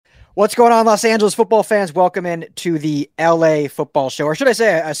What's going on, Los Angeles football fans? Welcome in to the LA Football Show, or should I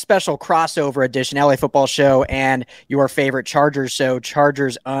say a special crossover edition, LA Football Show and your favorite Chargers show,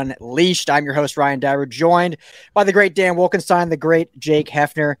 Chargers Unleashed. I'm your host, Ryan Dyer, joined by the great Dan Wolkenstein, the great Jake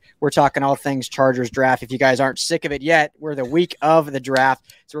Hefner. We're talking all things Chargers draft. If you guys aren't sick of it yet, we're the week of the draft.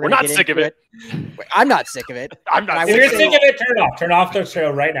 So we're not sick of it. I'm not sick of it. I'm not. If you're sick of it, turn it off. Turn off the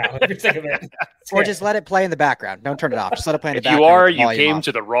show right now. If you're sick of it, or just let it play in the background. Don't turn it off. Just let it play in the background. If you came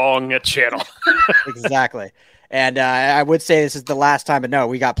to the wrong channel. Exactly. And I would say this is the last time, but no,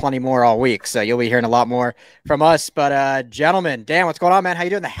 we got plenty more all week. So you'll be hearing a lot more from us. But gentlemen, Dan, what's going on, man? How you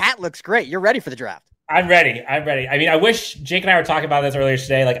doing? The hat looks great. You're ready for the draft. I'm ready. I mean, I wish Jake and I were talking about this earlier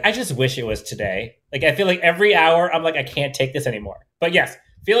today. Like, I just wish it was today. Like, I feel like every hour I'm like, I can't take this anymore. But yes,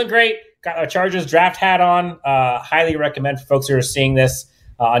 feeling great. Got a Chargers draft hat on. Highly recommend for folks who are seeing this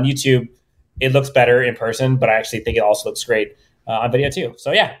on YouTube. It looks better in person, but I actually think it also looks great on video too.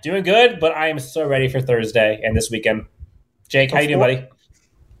 So yeah, doing good, but I am so ready for Thursday and this weekend. Jake, how you doing, buddy?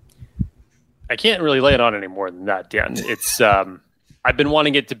 I can't really lay it on any more than that, Dan. It's I've been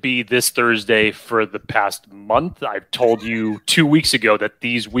wanting it to be this Thursday for the past month. I've told you 2 weeks ago that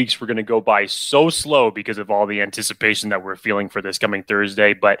these weeks were going to go by so slow because of all the anticipation that we're feeling for this coming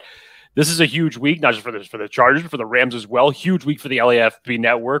Thursday. But this is a huge week, not just for the Chargers, but for the Rams as well. Huge week for the LAFB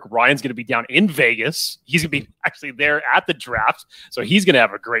network. Ryan's going to be down in Vegas. He's going to be actually there at the draft, so he's going to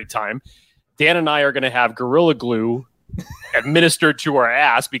have a great time. Dan and I are going to have Gorilla Glue administered to our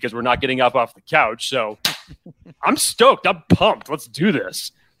ass because we're not getting up off the couch. So I'm stoked. I'm pumped. Let's do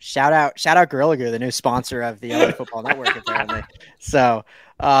this. Shout out Gorilla Glue, the new sponsor of the LA Football Network, apparently. So,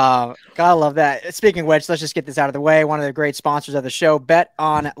 gotta love that. Speaking of which, let's just get this out of the way. One of the great sponsors of the show, Bet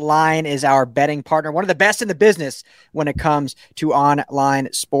Online, is our betting partner. One of the best in the business when it comes to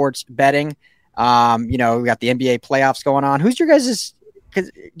online sports betting. We got the NBA playoffs going on. Who's your guys'? Because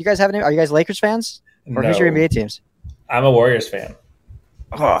you guys are you guys Lakers fans, or who's your NBA teams? I'm a Warriors fan.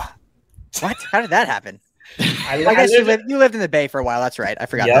 Oh, what? How did that happen? I guess you lived in the Bay for a while. That's right. I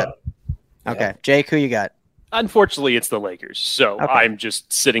forgot that. Okay. Yep. Jake, who you got? Unfortunately, it's the Lakers. So okay. I'm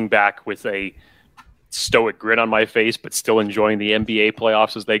just sitting back with a stoic grin on my face, but still enjoying the NBA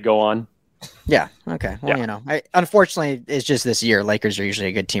playoffs as they go on. Yeah. Okay. Well, unfortunately, it's just this year. Lakers are usually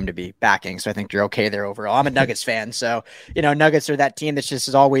a good team to be backing, so I think you're okay there overall. I'm a Nuggets fan, so Nuggets are that team that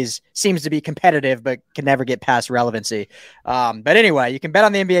just always seems to be competitive, but can never get past relevancy. But anyway, you can bet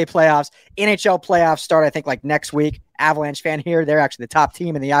on the NBA playoffs. NHL playoffs start, I think, like next week. Avalanche fan here. They're actually the top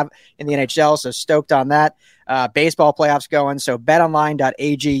team in the NHL, so stoked on that. Baseball playoffs going. So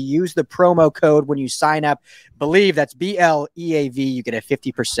betonline.ag. Use the promo code when you sign up. Believe, that's BLEAV. You get a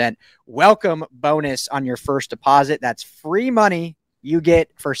 50% welcome bonus on your first deposit. That's free money you get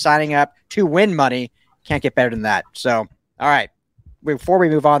for signing up to win money. Can't get better than that. So, all right. Before we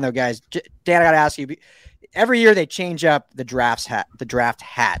move on, though, guys, Dan, I got to ask you. Every year they change up the draft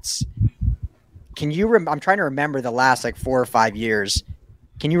hats. Can you? I'm trying to remember the last 4 or 5 years.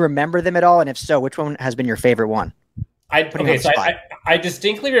 Can you remember them at all? And if so, which one has been your favorite one? I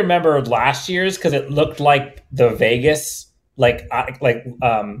distinctly remember last year's because it looked like the Vegas like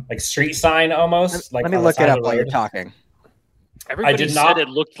street sign almost. Let me look it up while you're talking. Everybody said it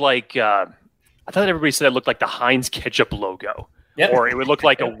looked like. I thought everybody said it looked like the Heinz ketchup logo, or it would look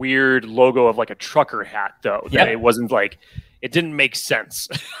like a weird logo of a trucker hat, though. That it wasn't it didn't make sense.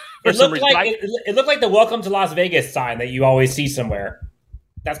 It looked like the "Welcome to Las Vegas" sign that you always see somewhere.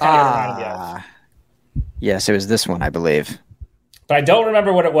 That's kind of reminded me of. Yes, it was this one, I believe. But I don't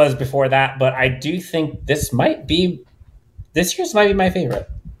remember what it was before that. But I do think this year's might be my favorite.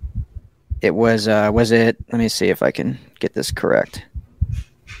 It was. Was it? Let me see if I can get this correct.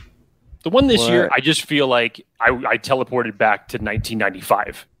 The one this year, I just feel like I teleported back to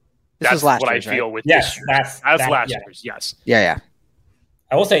 1995. That's what I feel with this year. That's last year's. Yes. Yeah.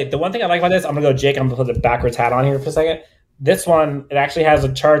 I will say the one thing I like about this. I'm gonna go, Jake. I'm gonna put the backwards hat on here for a second. This one, it actually has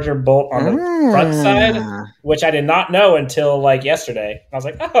a Charger bolt on the front side, which I did not know until yesterday. I was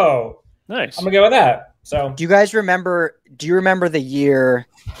like, oh, nice. I'm gonna go with that. So, do you remember the year?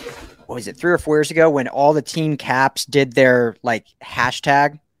 What was it, 3 or 4 years ago, when all the team caps did their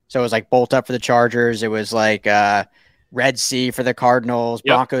hashtag? So it was bolt up for the Chargers. It was Red Sea for the Cardinals,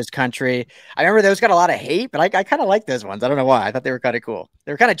 Broncos country. I remember those got a lot of hate, but I kind of like those ones. I don't know why. I thought they were kind of cool.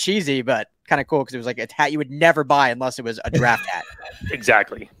 They were kind of cheesy, but kind of cool because it was a hat you would never buy unless it was a draft hat.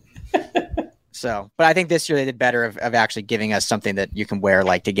 Exactly. So, but I think this year they did better of actually giving us something that you can wear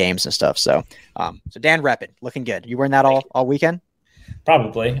to games and stuff. So, so Dan repping, looking good. You wearing that all weekend?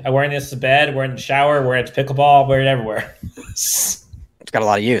 Probably. I'm wearing this to bed, wearing it in the shower, wearing it to pickleball, wearing it everywhere. It's got a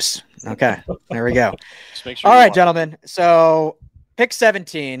lot of use. Okay, there we go. All right, gentlemen. So pick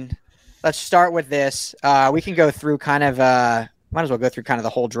 17. let's start with this. We can go through kind of might as well go through kind of the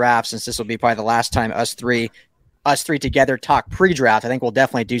whole draft, since this will be probably the last time us three together talk pre-draft. I think we'll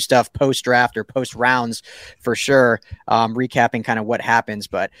definitely do stuff post-draft or post-rounds for sure, recapping kind of what happens.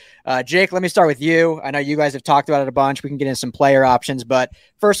 But Jake, let me start with you. I know you guys have talked about it a bunch. We can get into some player options, but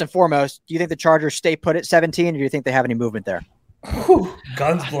first and foremost, do you think the Chargers stay put at 17, or do you think they have any movement there? Whew,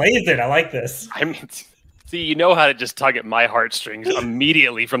 guns blazing. I like this. I mean, see, you know how to just tug at my heartstrings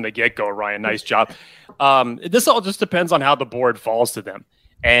immediately from the get-go, Ryan. Nice job. This all just depends on how the board falls to them.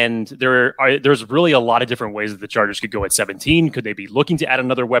 And there's really a lot of different ways that the Chargers could go at 17. Could they be looking to add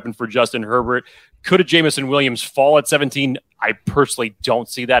another weapon for Justin Herbert? Could a Jameson Williams fall at 17? I personally don't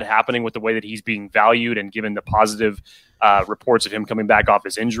see that happening with the way that he's being valued and given the positive reports of him coming back off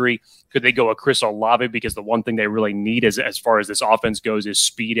his injury. Could they go a Chris Olave? Because the one thing they really need is, as far as this offense goes, is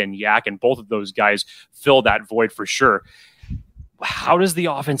speed and yak, and both of those guys fill that void for sure. How does the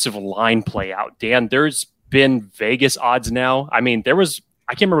offensive line play out, Dan? There's been Vegas odds now. I mean,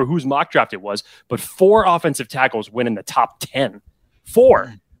 I can't remember whose mock draft it was, but 4 offensive tackles win in the top 10.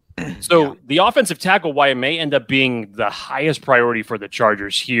 4. So yeah. The offensive tackle, why it may end up being the highest priority for the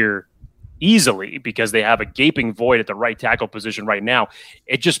Chargers here easily, because they have a gaping void at the right tackle position right now,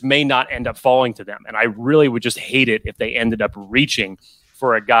 it just may not end up falling to them. And I really would just hate it if they ended up reaching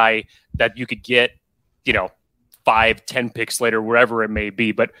for a guy that you could get, 5-10 picks later, wherever it may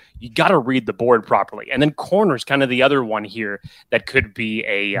be. But you got to read the board properly. And then corner's kind of the other one here that could be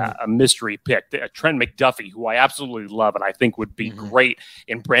a mystery pick. Trent McDuffie, who I absolutely love and I think would be great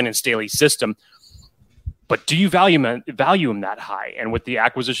in Brandon Staley's system. But do you value him that high? And with the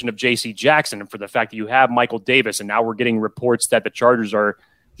acquisition of J.C. Jackson, and for the fact that you have Michael Davis, and now we're getting reports that the Chargers are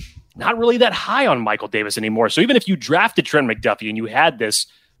not really that high on Michael Davis anymore. So even if you drafted Trent McDuffie and you had this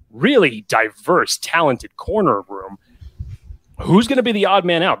really diverse, talented corner room, who's going to be the odd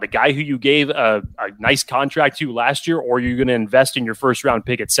man out? The guy who you gave a nice contract to last year, or are you going to invest in your first round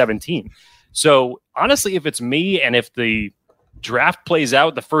pick at 17? So honestly, if it's me and if the draft plays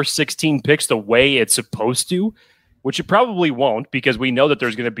out the first 16 picks the way it's supposed to, which it probably won't, because we know that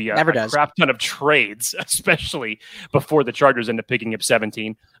there's going to be a crap ton of trades, especially before the Chargers end up picking up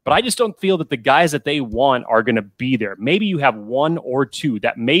 17. But I just don't feel that the guys that they want are going to be there. Maybe you have 1 or 2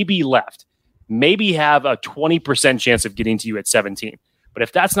 that may be left, maybe have a 20% chance of getting to you at 17. But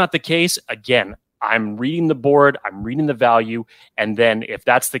if that's not the case, again, I'm reading the board, I'm reading the value, and then if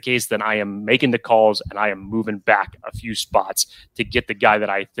that's the case, then I am making the calls and I am moving back a few spots to get the guy that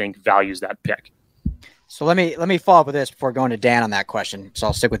I think values that pick. So let me follow up with this before going to Dan on that question. So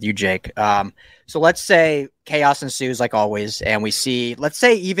I'll stick with you, Jake. So let's say chaos ensues like always, and we see, let's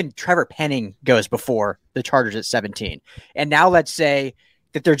say even Trevor Penning goes before the Chargers at 17. And now let's say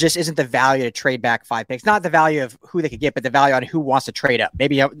that there just isn't the value to trade back 5 picks, not the value of who they could get, but the value on who wants to trade up.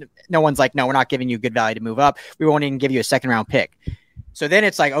 Maybe no one's like, no, we're not giving you good value to move up. We won't even give you a second round pick. So then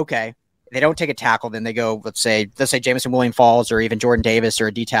it's like, okay, they don't take a tackle, then they go, let's say Jameson Williams falls, or even Jordan Davis or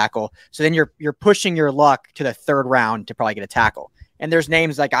a D tackle. So then you're pushing your luck to the 3rd round to probably get a tackle. And there's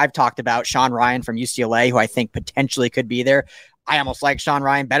names like I've talked about, Sean Ryan from UCLA, who I think potentially could be there. I almost like Sean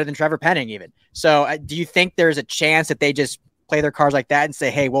Ryan better than Trevor Penning even. So do you think there's a chance that they just play their cards like that and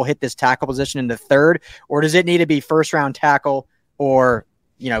say, hey, we'll hit this tackle position in the 3rd, or does it need to be 1st round tackle, or,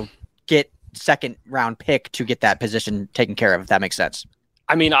 get 2nd round pick to get that position taken care of, if that makes sense?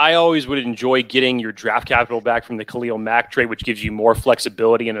 I mean, I always would enjoy getting your draft capital back from the Khalil Mack trade, which gives you more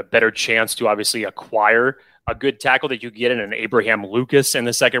flexibility and a better chance to obviously acquire a good tackle that you get in an Abraham Lucas in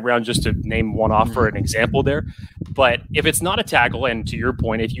the 2nd round, just to name one off for an example there. But if it's not a tackle, and to your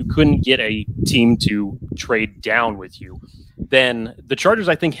point, if you couldn't get a team to trade down with you, then the Chargers,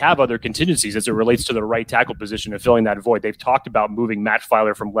 I think, have other contingencies as it relates to the right tackle position and filling that void. They've talked about moving Matt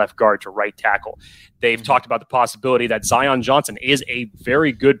Filer from left guard to right tackle. They've talked about the possibility that Zion Johnson is a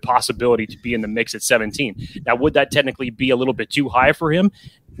very good possibility to be in the mix at 17. Now, would that technically be a little bit too high for him?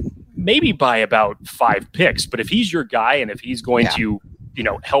 Maybe by about 5 picks. But if he's your guy, and if he's going to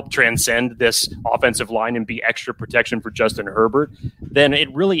help transcend this offensive line and be extra protection for Justin Herbert, then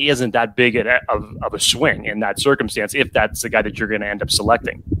it really isn't that big of a swing in that circumstance, if that's the guy that you're going to end up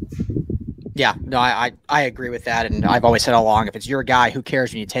selecting. Yeah, no, I agree with that. And I've always said all along, if it's your guy, who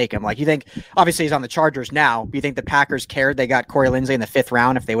cares when you take him? Like, you think, obviously he's on the Chargers now. Do you think the Packers cared they got Corey Linsley in the 5th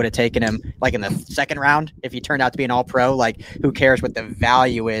round if they would have taken him like in the 2nd round? If he turned out to be an all-pro, like, who cares what the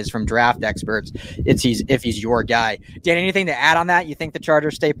value is from draft experts if he's your guy? Dan, anything to add on that? You think the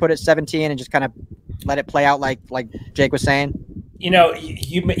Chargers stay put at 17 and just kind of let it play out like Jake was saying?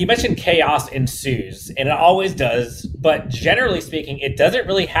 You mentioned chaos ensues, and it always does. But generally speaking, it doesn't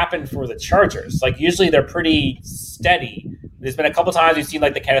really happen for the Chargers. Like, usually they're pretty steady There's been a couple times we've seen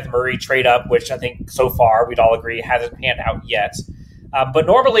like the Kenneth Murray trade up, which I think so far we'd all agree hasn't panned out yet. But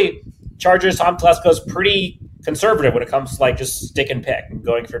normally, Chargers, Tom Telesco is pretty conservative when it comes to like just stick and pick and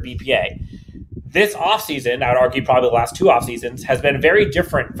going for BPA. This offseason, I would argue probably the last 2 off seasons, has been very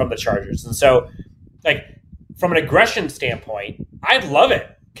different from the Chargers. And so, like, from an aggression standpoint, I love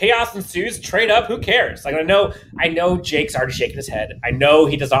it. Chaos ensues, trade up, who cares? Like, I know Jake's already shaking his head. I know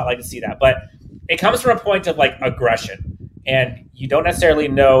he does not like to see that, but it comes from a point of like aggression. And you don't necessarily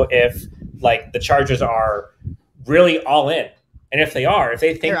know if like the Chargers are really all in. And if they are, if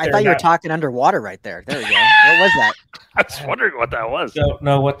they think I thought you were talking underwater right there. There we go. What was that? I was wondering what that was. Don't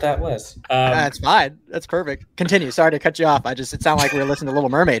know what that was. That's fine. That's perfect. Continue. Sorry to cut you off. It sounded like we were listening to Little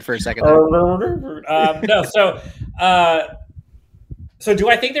Mermaid for a second. No. So do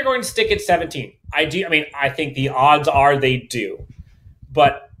I think they're going to stick at 17? I do. I mean, I think the odds are they do.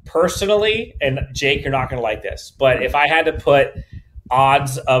 But personally, and Jake, you're not going to like this, but if I had to put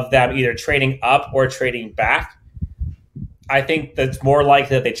odds of them either trading up or trading back, I think that's more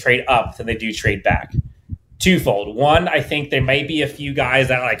likely that they trade up than they do trade back. Twofold. One, I think there might be a few guys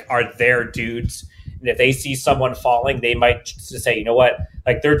that like are their dudes, and if they see someone falling, they might just say, you know what,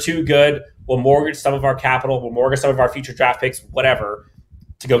 like they're too good. We'll mortgage some of our capital. We'll mortgage some of our future draft picks, whatever,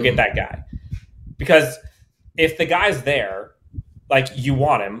 to go get that guy. Because if the guy's there, like you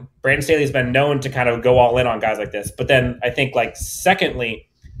want him. Brandon Staley's been known to kind of go all in on guys like this. But then I think like secondly,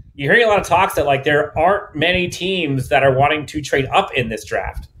 you're hearing a lot of talks that like there aren't many teams that are wanting to trade up in this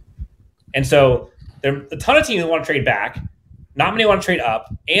draft. And so there are a ton of teams that want to trade back. Not many want to trade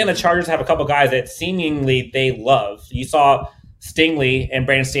up. And the Chargers have a couple guys that seemingly they love. You saw Stingley and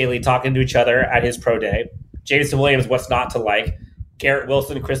Brandon Staley talking to each other at his pro day. Jameson Williams, what's not to like. Garrett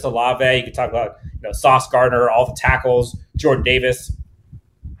Wilson, Chris Olave. You can talk about Sauce Gardner, all the tackles, Jordan Davis.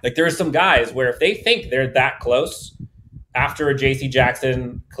 Like there are some guys where if they think they're that close after a J.C.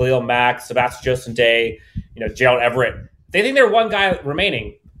 Jackson, Khalil Mack, Sebastian Joseph Day, Gerald Everett, they think they're one guy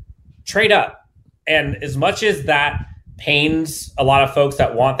remaining. Trade up. And as much as that pains a lot of folks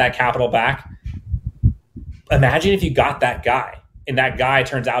that want that capital back, imagine if you got that guy and that guy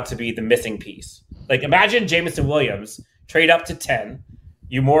turns out to be the missing piece. Like imagine Jameson Williams trade up to 10,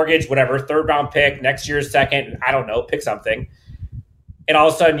 you mortgage whatever, 3rd round pick, next year's 2nd, I don't know, pick something. And all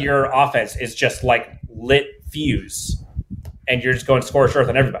of a sudden your offense is just like lit fuse and you're just going scorched earth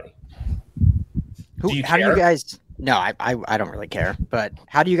on everybody. How do you guys? No, I don't really care. But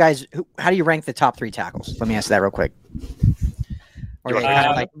how do you rank the top 3 tackles? Let me ask that real quick. Are they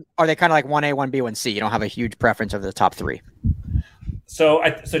kind of like 1A, 1B, 1C? You don't have a huge preference over the top 3. So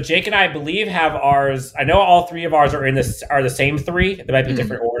Jake and I believe have ours. I know all 3 of ours are the same 3. There might be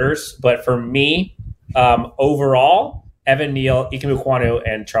different orders, but for me, overall, Evan Neal, Ikem Ekwonu,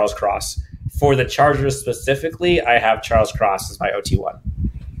 and Charles Cross. For the Chargers specifically, I have Charles Cross as my OT1.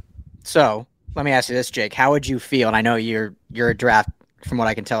 So let me ask you this, Jake. How would you feel? And I know you're a draft, from what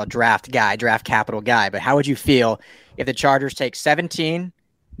I can tell, a draft capital guy. But how would you feel if the Chargers take 17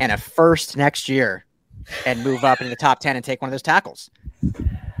 and a first next year and move up into the top 10 and take one of those tackles?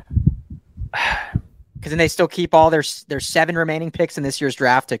 Because then they still keep all their 7 remaining picks in this year's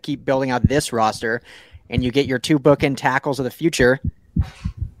draft to keep building out this roster, and you get your 2 bookend tackles of the future.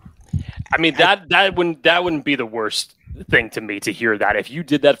 I mean, that wouldn't be the worst thing to me to hear that. If you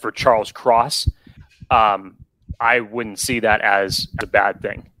did that for Charles Cross, I wouldn't see that as a bad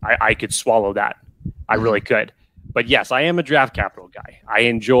thing. I could swallow that. I really could. But yes, I am a draft capital guy. I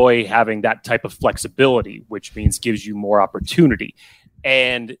enjoy having that type of flexibility, which means gives you more opportunity.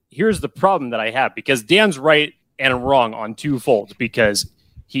 And here's the problem that I have, because Dan's right and wrong on 2 folds, because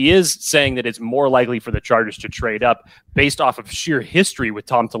he is saying that it's more likely for the Chargers to trade up based off of sheer history with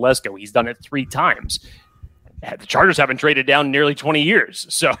Tom Telesco. He's done it 3 times. The Chargers haven't traded down in nearly 20 years.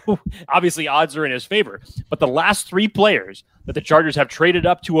 So obviously odds are in his favor. But the last 3 players that the Chargers have traded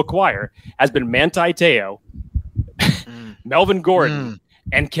up to acquire has been Manti Te'o, Melvin Gordon,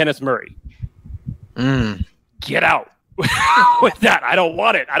 and Kenneth Murray. Get out with that. I don't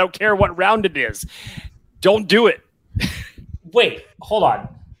want it. I don't care what round it is. Don't do it. Wait, hold on.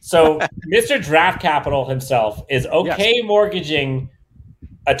 So Mr. Draft Capital himself is okay mortgaging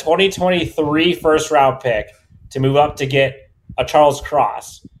a 2023 first round pick to move up to get a Charles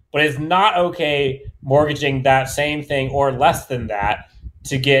Cross, but is not okay mortgaging that same thing or less than that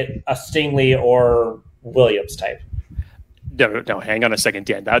to get a Stingley or Williams type. No, hang on a second,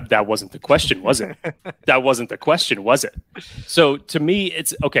 Dan. That wasn't the question, was it? That wasn't the question, was it? So to me,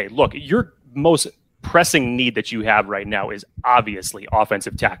 it's okay. Look, your most pressing need that you have right now is obviously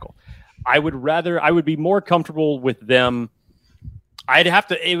offensive tackle. I would be more comfortable with them I'd have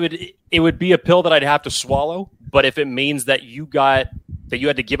to. It would be a pill that I'd have to swallow. But if it means that you had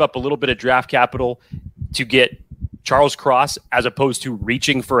to give up a little bit of draft capital to get Charles Cross as opposed to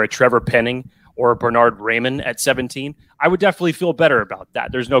reaching for a Trevor Penning or a Bernard Raymond at 17, I would definitely feel better about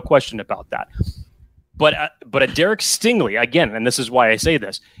that. There's no question about that. But a Derek Stingley, again, and this is why I say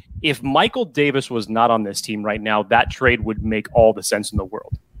this, if Michael Davis was not on this team right now, that trade would make all the sense in the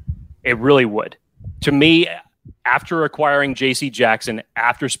world. It really would. To me, after acquiring J.C. Jackson,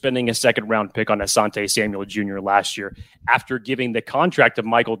 after spending a second-round pick on Asante Samuel Jr. last year, after giving the contract of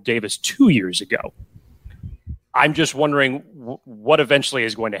Michael Davis 2 years ago, I'm just wondering what eventually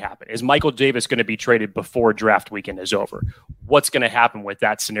is going to happen. Is Michael Davis going to be traded before draft weekend is over? What's going to happen with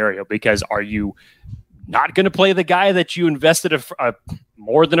that scenario? Because are you not going to play the guy that you invested a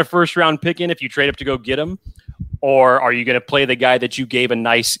more than a first-round pick in if you trade up to go get him? Or are you going to play the guy that you gave a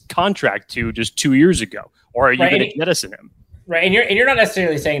nice contract to just 2 years ago? Or are you going to jettison him? Right, and you're not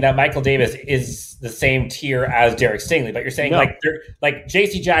necessarily saying that Michael Davis is the same tier as Derek Stingley, but you're saying like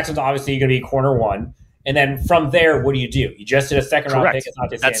J.C. Jackson's obviously going to be corner one. And then from there, what do? You just did a second round pick.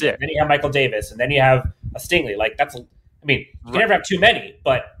 That's it. Then you have Michael Davis, and then you have a Stingley. Like you can never have too many,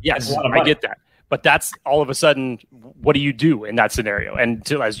 but yes, that's a lot of money. I get that. But that's all of a sudden, what do you do in that scenario? And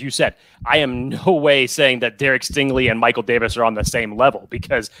as you said, I am no way saying that Derek Stingley and Michael Davis are on the same level,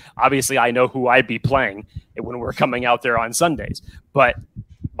 because obviously I know who I'd be playing when we're coming out there on Sundays. But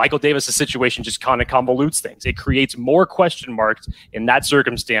Michael Davis' situation just kind of convolutes things. It creates more question marks in that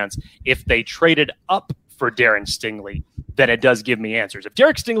circumstance if they traded up for Darren Stingley than it does give me answers. If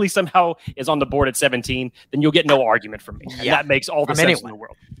Derek Stingley somehow is on the board at 17, then you'll get no argument from me. And that makes all the sense in the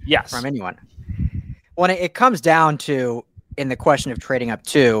world. Yes. From anyone. When it comes down to, in the question of trading up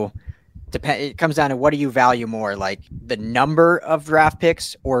to, it comes down to what do you value more, like the number of draft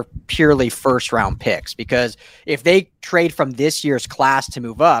picks or purely first round picks? Because if they trade from this year's class to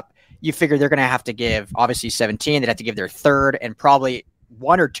move up, you figure they're going to have to give, obviously 17, they'd have to give their third and probably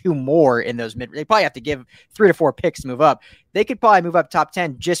one or two more in those mid. They probably have to give 3 to 4 picks to move up. They could probably move up top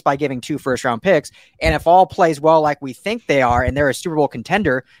 10 just by giving 2 first round picks. And if all plays well like we think they are, and they're a Super Bowl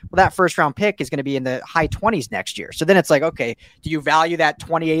contender, well, that first round pick is going to be in the high 20s next year. So then it's like, okay, do you value that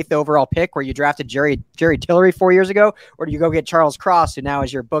 28th overall pick where you drafted Jerry Tillery 4 years ago? Or do you go get Charles Cross, who now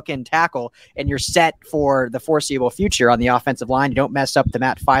is your bookend tackle, and you're set for the foreseeable future on the offensive line? You don't mess up the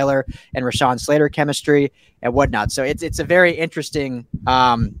Matt Filer and Rashawn Slater chemistry and whatnot. So it's a very interesting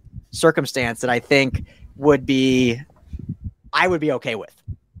circumstance that I think I would be okay with.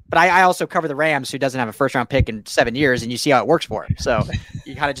 But I also cover the Rams, who doesn't have a first round pick in 7 years, and you see how it works for him. So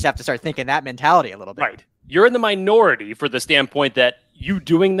you kind of just have to start thinking that mentality a little bit. Right. You're in the minority for the standpoint that you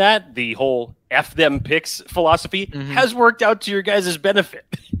doing that, the whole F them picks philosophy, has worked out to your guys' benefit.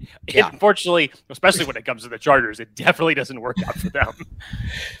 Yeah. Unfortunately, especially when it comes to the Chargers, it definitely doesn't work out for them.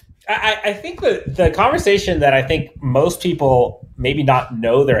 I think the conversation that I think most people maybe not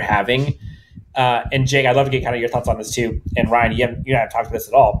know they're having, and Jake, I'd love to get kind of your thoughts on this too. And Ryan, you haven't talked about this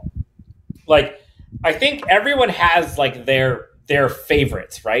at all. Like, I think everyone has like their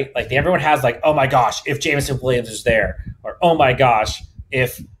favorites, right? Like everyone has like, oh my gosh, if Jameson Williams was there, or oh my gosh,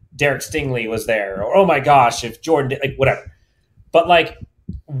 if Derek Stingley was there, or oh my gosh, if Jordan, like whatever. But like,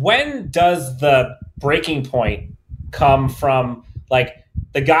 when does the breaking point come from like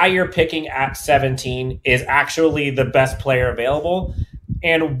the guy you're picking at 17 is actually the best player available?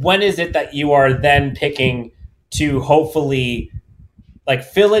 And when is it that you are then picking to hopefully like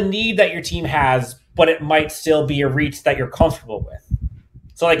fill a need that your team has, but it might still be a reach that you're comfortable with?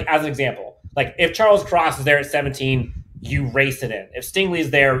 So like, as an example, like if Charles Cross is there at 17, you race it in. If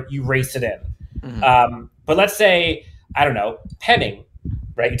Stingley's there, you race it in. But let's say, I don't know, Penning,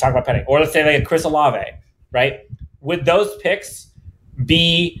 right? You talk about Penning. Or let's say like a Chris Olave, right? Would those picks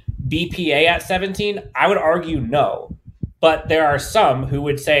be BPA at 17? I would argue no. But there are some who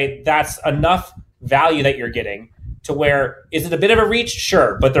would say that's enough value that you're getting to where, is it a bit of a reach?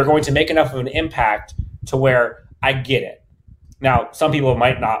 Sure, but they're going to make enough of an impact to where I get it. Now, some people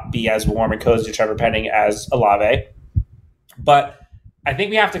might not be as warm and cozy to Trevor Penning as Olave, but I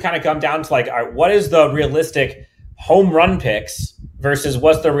think we have to kind of come down to like, all right, what is the realistic home run picks versus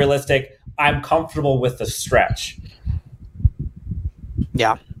what's the realistic I'm comfortable with the stretch?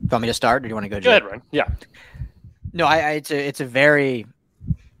 Yeah. Do you want me to start, or do you want to go? Go ahead, Ryan. Yeah. No, it's a very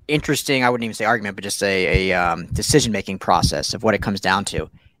interesting, I wouldn't even say argument, but just a decision-making process of what it comes down to.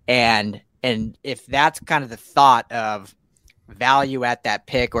 And if that's kind of the thought of value at that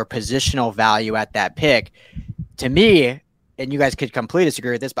pick or positional value at that pick, to me, and you guys could completely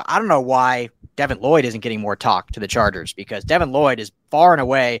disagree with this, but I don't know why Devin Lloyd isn't getting more talk to the Chargers, because Devin Lloyd is far and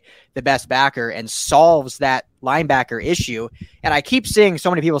away the best backer and solves that linebacker issue. And I keep seeing so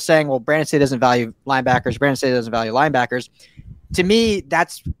many people saying, well, Brandon Staley doesn't value linebackers. Brandon Staley doesn't value linebackers. To me,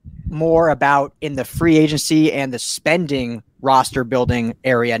 that's more about in the free agency and the spending roster building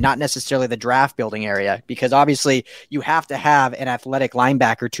area, not necessarily the draft building area, because obviously you have to have an athletic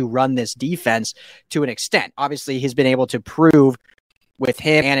linebacker to run this defense to an extent. Obviously, he's been able to prove with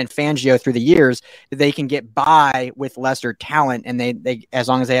him and in Fangio through the years that they can get by with lesser talent, and they as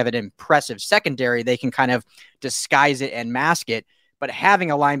long as they have an impressive secondary, they can kind of disguise it and mask it. But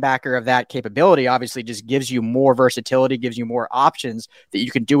having a linebacker of that capability obviously just gives you more versatility, gives you more options that you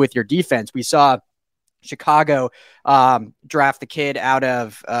can do with your defense. We saw Chicago draft the kid out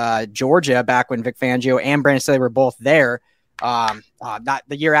of Georgia back when Vic Fangio and Brandon Staley were both there. Not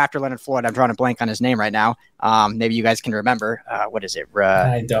the year after Leonard Floyd. I'm drawing a blank on his name right now. Maybe you guys can remember. What is it?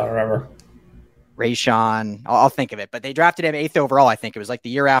 I don't remember. Rayshawn. I'll think of it. But they drafted him 8th overall. I think it was like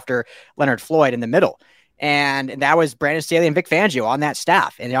the year after Leonard Floyd in the middle. And that was Brandon Staley and Vic Fangio on that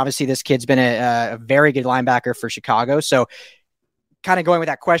staff. And obviously this kid's been a very good linebacker for Chicago. So kind of going with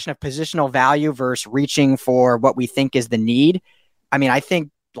that question of positional value versus reaching for what we think is the need. I mean, I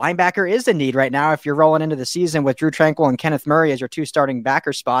think linebacker is a need right now. If you're rolling into the season with Drew Tranquill and Kenneth Murray as your 2 starting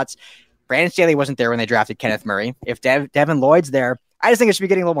backer spots, Brandon Staley wasn't there when they drafted Kenneth Murray. If Devin Lloyd's there, I just think it should be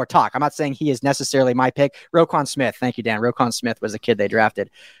getting a little more talk. I'm not saying he is necessarily my pick. Roquan Smith. Thank you, Dan. Roquan Smith was the kid they drafted.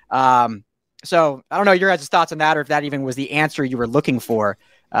 So I don't know your guys' thoughts on that, or if that even was the answer you were looking for.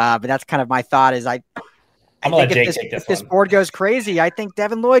 But that's kind of my thought is I think if this board goes crazy, I think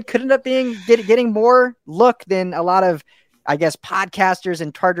Devin Lloyd could end up getting more look than a lot of, I guess, podcasters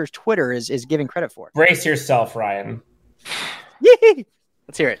and Chargers Twitter is giving credit for. Brace yourself, Ryan. Yee!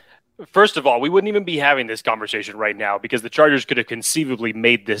 Let's hear it. First of all, we wouldn't even be having this conversation right now, because the Chargers could have conceivably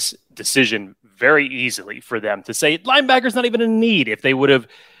made this decision very easily for them to say linebacker's not even a need if they would have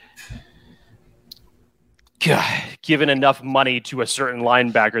given enough money to a certain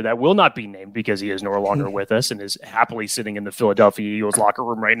linebacker that will not be named because he is no longer with us and is happily sitting in the Philadelphia Eagles locker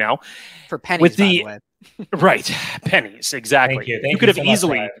room right now. For pennies, with the way. Right, pennies, exactly. Thank you could have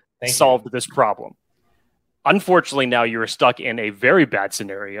easily solved this problem. Unfortunately, now you're stuck in a very bad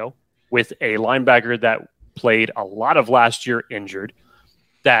scenario with a linebacker that played a lot of last year injured,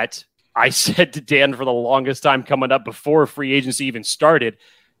 that I said to Dan for the longest time coming up before free agency even started,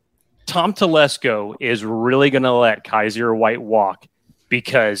 Tom Telesco is really going to let Kaiser White walk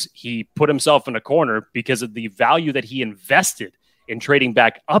because he put himself in a corner because of the value that he invested in trading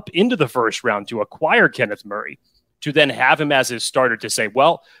back up into the first round to acquire Kenneth Murray, to then have him as his starter to say,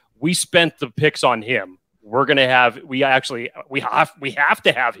 well, we spent the picks on him. We're going to have, we have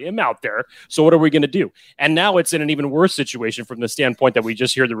to have him out there. So what are we going to do? And now it's in an even worse situation from the standpoint that we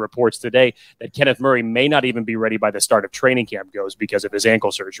just hear the reports today that Kenneth Murray may not even be ready by the start of training camp goes because of his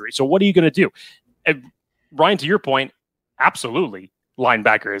ankle surgery. So what are you going to do? And Ryan, to your point, absolutely,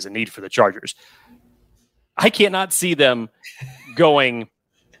 linebacker is a need for the Chargers. I cannot see them going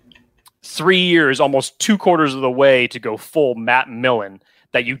 3 years, almost 2/4 of the way to go full Matt Millen,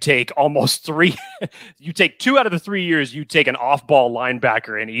 that you take almost 3, you take 2 out of the 3 years, you take an off-ball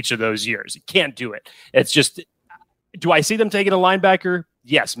linebacker in each of those years. You can't do it. It's just, do I see them taking a linebacker?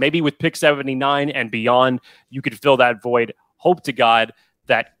 Yes, maybe with pick 79 and beyond, you could fill that void. Hope to God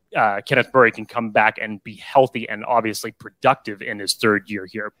that Kenneth Murray can come back and be healthy and obviously productive in his 3rd year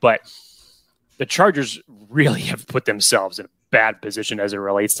here. But the Chargers really have put themselves in a bad position as it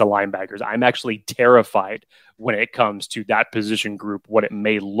relates to linebackers. I'm actually terrified when it comes to that position group, what it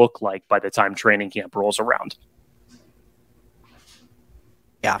may look like by the time training camp rolls around.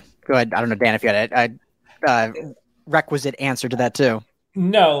 Yeah, go ahead. I don't know, Dan, if you had a requisite answer to that too.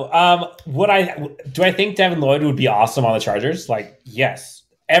 No. Do I think Devin Lloyd would be awesome on the Chargers? Like, yes.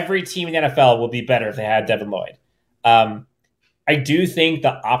 Every team in the NFL will be better if they had Devin Lloyd. I do think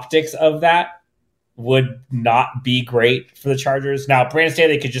the optics of that would not be great for the Chargers. Now, Brandon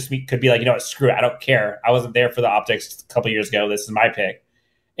Staley could be like, you know what, screw it, I don't care. I wasn't there for the optics a couple years ago. This is my pick,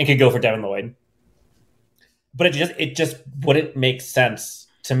 and could go for Devin Lloyd. But it just wouldn't make sense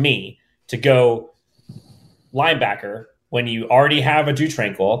to me to go linebacker when you already have a Drew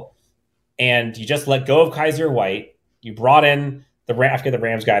Tranquill and you just let go of Kaiser White. You brought in the Rams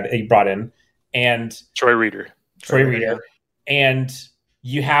guy that you brought in, and Troy Reeder, and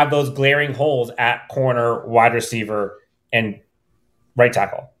you have those glaring holes at corner, wide receiver, and right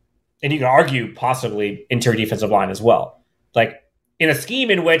tackle. And you can argue possibly interior defensive line as well. Like, in a scheme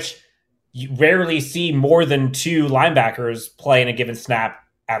in which you rarely see more than 2 linebackers play in a given snap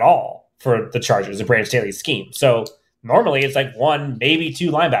at all for the Chargers, the Brandon Staley scheme. So normally it's like 1, maybe 2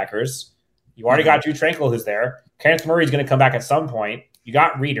 linebackers. You already got Drew Tranquil who's there. Kenneth Murray's going to come back at some point. You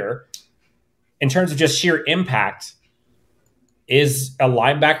got Reader. In terms of just sheer impact, is a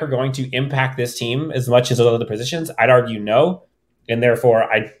linebacker going to impact this team as much as those other positions? I'd argue no, and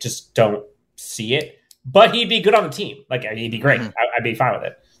therefore I just don't see it. But he'd be good on the team. Like, he'd be great. I'd be fine with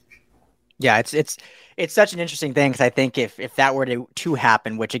it. Yeah, it's such an interesting thing because I think if that were to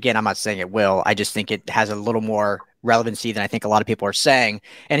happen, which again I'm not saying it will, I just think it has a little more relevancy than I think a lot of people are saying.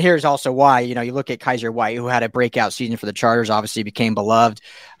 And here's also why, you look at Kaiser White, who had a breakout season for the Chargers, obviously became beloved.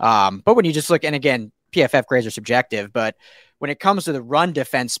 But when you just look, and again, PFF grades are subjective, but when it comes to the run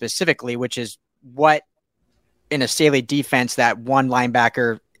defense specifically, which is what in a Staley defense that one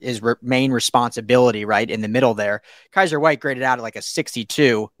linebacker is main responsibility, right in the middle there. Kaiser White graded out at like a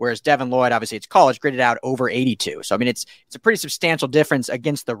 62, whereas Devin Lloyd, obviously it's college, graded out over 82. So I mean, it's a pretty substantial difference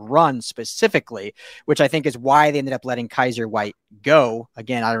against the run specifically, which I think is why they ended up letting Kaiser White go.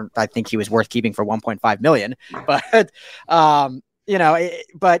 Again, I think he was worth keeping for $1.5 million, but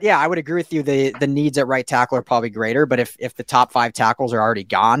but yeah, I would agree with you. The needs at right tackle are probably greater, but if the top 5 tackles are already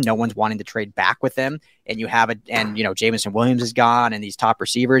gone, no one's wanting to trade back with them, and Jameson Williams is gone and these top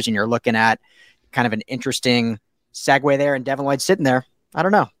receivers, and you're looking at kind of an interesting segue there, and Devin Lloyd sitting there. I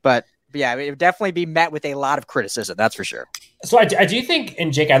don't know, but yeah, it would definitely be met with a lot of criticism. That's for sure. So I do think,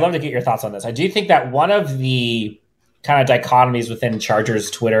 and Jake, I'd love to get your thoughts on this. I do think that one of the kind of dichotomies within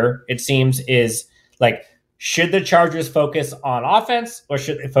Chargers Twitter, it seems, is like, should the Chargers focus on offense or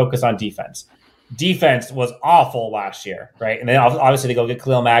should they focus on defense? Defense was awful last year, right? And then obviously they go get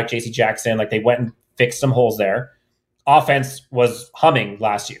Khalil Mack, J.C. Jackson. Like, they went and fixed some holes there. Offense was humming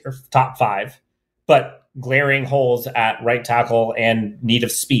last year, top 5, but glaring holes at right tackle and need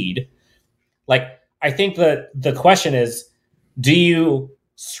of speed. Like, I think the question is, do you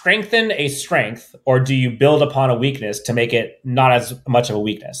strengthen a strength or do you build upon a weakness to make it not as much of a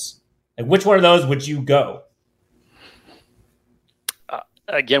weakness? Like, which one of those would you go?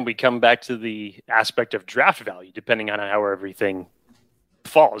 Again, we come back to the aspect of draft value, depending on how everything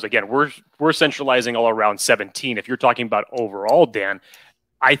falls. Again, we're centralizing all around 17. If you're talking about overall, Dan,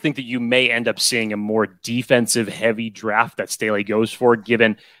 I think that you may end up seeing a more defensive heavy draft that Staley goes for,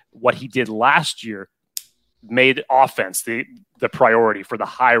 given what he did last year made offense the priority for the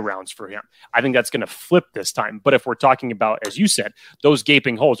high rounds for him. I think that's going to flip this time. But if we're talking about, as you said, those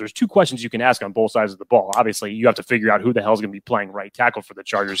gaping holes, there's 2 questions you can ask on both sides of the ball. Obviously, you have to figure out who the hell is going to be playing right tackle for the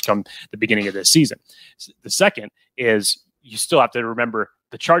Chargers come the beginning of this season. The second is you still have to remember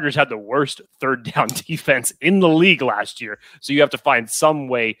the Chargers had the worst third down defense in the league last year. So you have to find some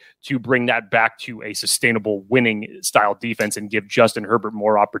way to bring that back to a sustainable winning style defense and give Justin Herbert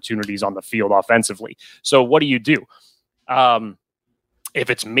more opportunities on the field offensively. So what do you do? If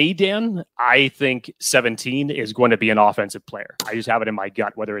it's me, Dan, I think 17 is going to be an offensive player. I just have it in my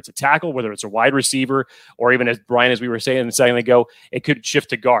gut, whether it's a tackle, whether it's a wide receiver, or even as Brian, as we were saying a second ago, it could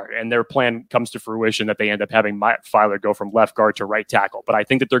shift to guard. And their plan comes to fruition that they end up having Matt Filer go from left guard to right tackle. But I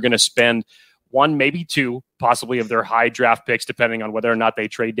think that they're going to spend 1, maybe 2, possibly of their high draft picks, depending on whether or not they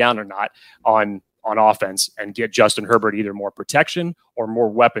trade down or not, on offense and get Justin Herbert either more protection or more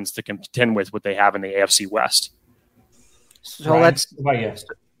weapons to contend with what they have in the AFC West. So Ryan,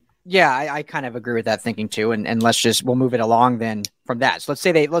 I kind of agree with that thinking too. And we'll move it along then from that. So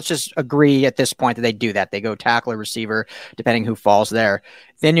let's just agree at this point that they do that. They go tackle or receiver, depending who falls there.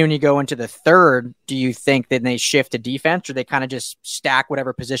 Then when you go into the third, do you think that they shift to defense or they kind of just stack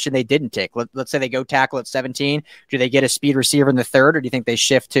whatever position they didn't take? Let's say they go tackle at 17. Do they get a speed receiver in the third, or do you think they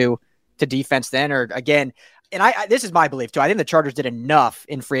shift to defense then? Or again, and this is my belief too. I think the Chargers did enough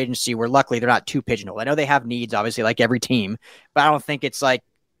in free agency where luckily they're not too pigeonholed. I know they have needs, obviously, like every team, but I don't think it's like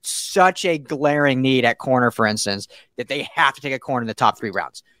such a glaring need at corner, for instance, that they have to take a corner in the top 3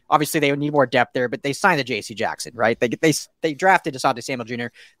 rounds. Obviously, they would need more depth there, but they signed the J.C. Jackson, right? They drafted Asante Samuel Jr.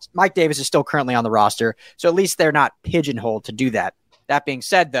 Mike Davis is still currently on the roster, so at least they're not pigeonholed to do that. That being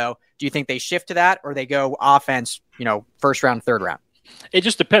said, though, do you think they shift to that or they go offense, first round, third round? It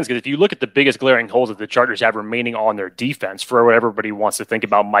just depends, because if you look at the biggest glaring holes that the Chargers have remaining on their defense, for what everybody wants to think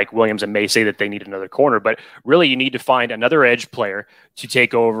about Mike Williams and may say that they need another corner, but really you need to find another edge player to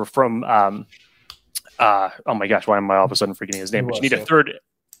take over from oh my gosh, why am I all of a sudden forgetting his name? But you need a third,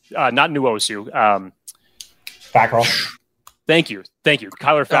 not Nwosu. Fackrell. Thank you.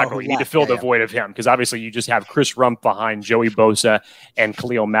 Kyler Fackrell. You need to fill the void of him, because obviously you just have Chris Rump behind Joey Bosa and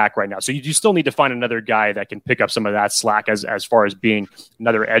Khalil Mack right now. So you still need to find another guy that can pick up some of that slack as far as being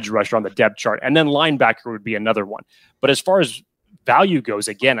another edge rusher on the depth chart. And then linebacker would be another one. But as far as value goes,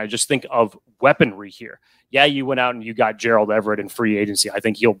 again, I just think of weaponry here. Yeah, you went out and you got Gerald Everett in free agency. I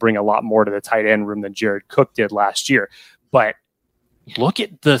think he'll bring a lot more to the tight end room than Jared Cook did last year. But look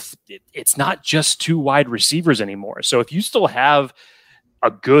at it's not just 2 wide receivers anymore. So if you still have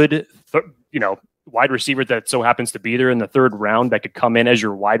a good, wide receiver that so happens to be there in the 3rd round that could come in as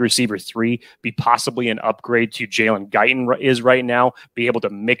your wide receiver 3, be possibly an upgrade to Jalen Guyton is right now, be able to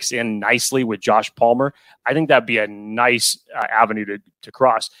mix in nicely with Josh Palmer, I think that'd be a nice avenue to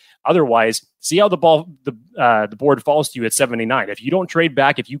cross. Otherwise, see how the board falls to you at 79. If you don't trade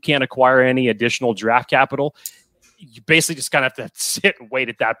back, if you can't acquire any additional draft capital, you basically just kind of have to sit and wait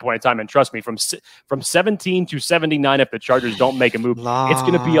at that point in time. And trust me, from 17 to 79, if the Chargers don't make a move, it's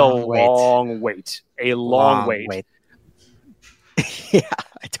going to be a long wait. A long wait. Yeah,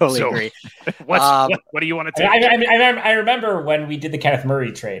 I totally agree. What do you want to take? I remember when we did the Kenneth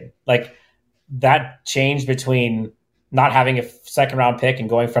Murray trade, like that change between not having a 2nd round pick and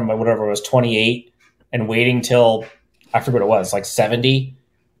going from whatever it was 28 and waiting till I forget what it was, like 70.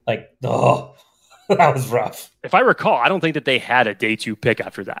 Like, that was rough. If I recall, I don't think that they had a day 2 pick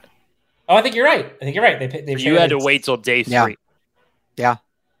after that. Oh, I think you're right. You had to wait till day 3. Yeah,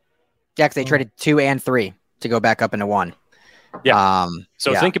 because they traded 2 and 3 to go back up into 1. Yeah.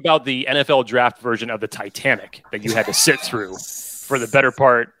 Think about the NFL draft version of the Titanic that you had to sit through for the better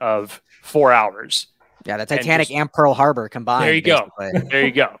part of 4 hours. Yeah, the Titanic and Pearl Harbor combined. There you go. There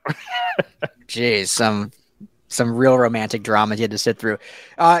you go. Jeez, some real romantic dramas you had to sit through.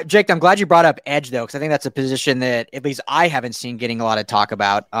 Jake, I'm glad you brought up edge, though, because I think that's a position that at least I haven't seen getting a lot of talk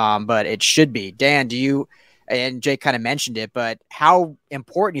about, but it should be. Dan, do you, and Jake kind of mentioned it, but how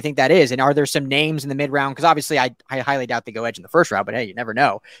important do you think that is? And are there some names in the mid-round? Because obviously I highly doubt they go edge in the 1st round, but hey, you never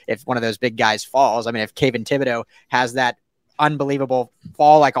know if one of those big guys falls. I mean, if Kayvon Thibodeau has that unbelievable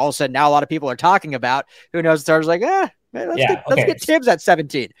fall, like all of a sudden now a lot of people are talking about, who knows? Stars like, let's get Tibbs at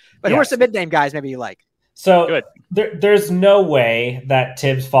 17. But who are some mid-name guys maybe you like? So there's no way that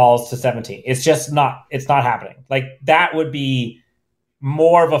Tibbs falls to 17. It's just not. It's not happening. Like that would be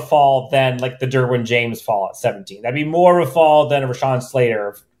more of a fall than like the Derwin James fall at 17. That'd be more of a fall than a Rashawn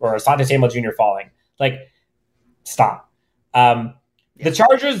Slater or Asante Samuel Jr. falling. Like, stop. The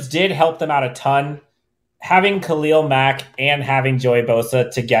Chargers did help them out a ton. Having Khalil Mack and having Joey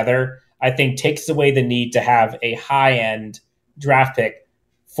Bosa together, I think takes away the need to have a high-end draft pick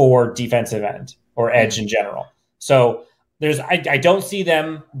for defensive end or edge in general. So I don't see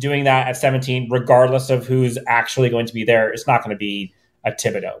them doing that at 17, regardless of who's actually going to be there. It's not going to be a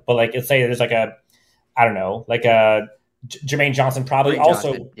Thibodeau, but like, let's say there's like a Jermaine Johnson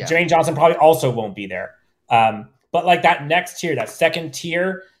Jermaine Johnson probably also won't be there. But like that next tier, that 2nd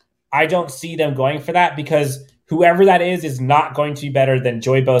tier, I don't see them going for that because whoever that is not going to be better than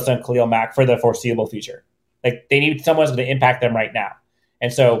Joey Bosa and Khalil Mack for the foreseeable future. Like they need someone who's going to impact them right now.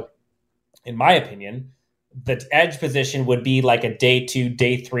 And so, in my opinion, the edge position would be like a day 2,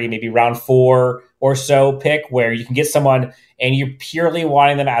 day 3, maybe round 4 or so pick where you can get someone and you're purely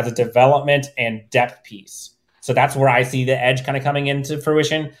wanting them as a development and depth piece. So that's where I see the edge kind of coming into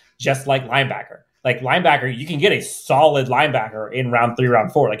fruition, just like linebacker. Like linebacker, you can get a solid linebacker in round 3,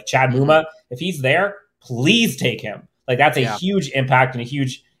 round 4. Like Chad Muma, if he's there, please take him. Like that's a huge impact and a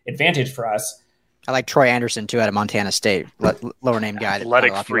huge advantage for us. I like Troy Anderson too out of Montana State, lower name guy.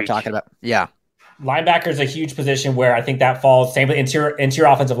 Athletic that freak. We're talking about. Yeah. Linebacker is a huge position where I think that falls same with interior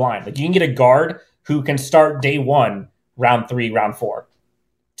offensive line. Like you can get a guard who can start day 1, round 3, round 4.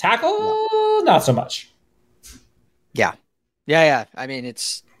 Tackle, not so much. Yeah. I mean,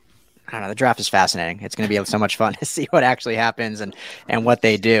 I don't know. The draft is fascinating. It's going to be so much fun to see what actually happens and what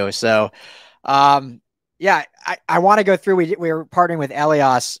they do. So, I want to go through. We were partnering with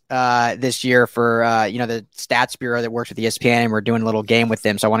Elias this year for the stats bureau that works with ESPN, and we're doing a little game with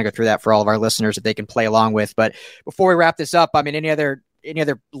them. So I want to go through that for all of our listeners that they can play along with. But before we wrap this up, I mean, any other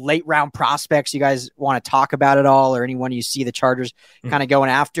late round prospects you guys want to talk about at all, or anyone you see the Chargers kind of going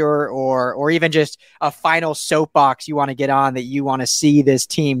after, or even just a final soapbox you want to get on that you want to see this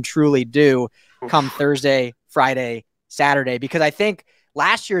team truly do come Thursday, Friday, Saturday? Because I think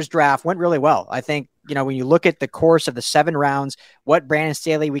last year's draft went really well. I think, when you look at the course of the 7 rounds, what Brandon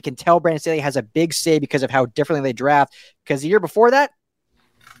Staley, we can tell Brandon Staley has a big say because of how differently they draft. Because the year before that,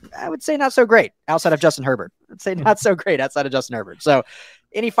 I would say not so great outside of Justin Herbert. I'd say not so great outside of Justin Herbert. So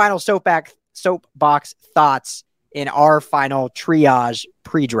any final soapbox thoughts in our final triage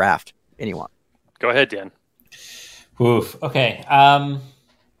pre-draft? Anyone? Go ahead, Dan. Oof. Okay.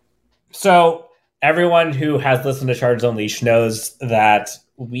 So everyone who has listened to Chargers Unleashed knows that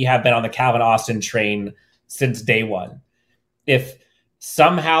we have been on the Calvin Austin train since day 1. If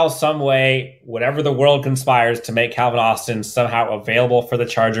somehow, some way, whatever the world conspires to make Calvin Austin somehow available for the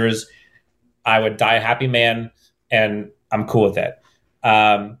Chargers, I would die a happy man, and I'm cool with it.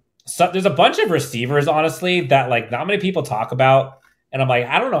 So there's a bunch of receivers, honestly, that like not many people talk about And I'm like,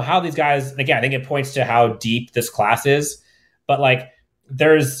 I don't know how these guys, again, I think it points to how deep this class is. But like,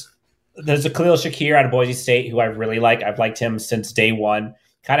 there's a Khalil Shakir out of Boise State who I really like. I've liked him since day one.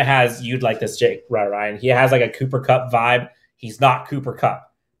 Kind of has, you'd like this, Jake, right, Ryan? He has like a Cooper Kupp vibe. He's not Cooper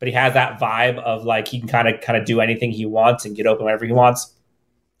Kupp, but he has that vibe of like he can kind of do anything he wants and get open whenever he wants.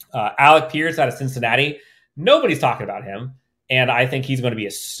 Alec Pierce out of Cincinnati. Nobody's talking about him, and I think he's going to be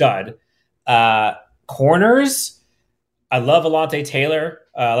a stud. Corners, I love Alontae Taylor.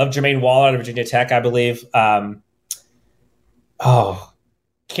 I love Jermaine Waller out of Virginia Tech, I believe. Kobe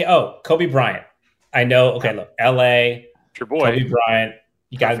Bryant. I know. Okay, look, LA. Your boy. Kobe Bryant.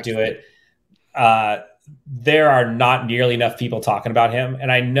 You got to do it. There are not nearly enough people talking about him.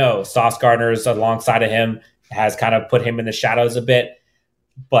 And I know Sauce Gardner's alongside of him has kind of put him in the shadows a bit.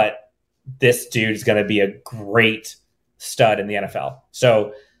 But this dude is going to be a great stud in the NFL.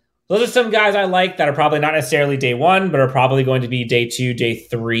 So those are some guys I like that are probably not necessarily day one, but are probably going to be day 2, day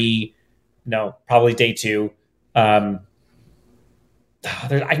 3. No, probably day 2. I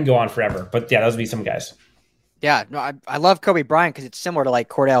can go on forever, but yeah, those would be some guys. Yeah, no, I love Kobe Bryant because it's similar to like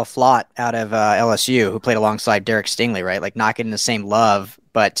Cordell Flott out of LSU, who played alongside Derek Stingley, right? Like not getting the same love,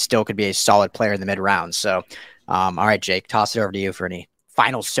 but still could be a solid player in the mid rounds. So, all right, Jake, toss it over to you for any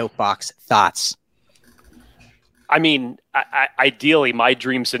final soapbox thoughts. I mean, ideally, my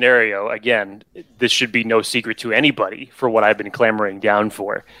dream scenario, again, this should be no secret to anybody for what I've been clamoring down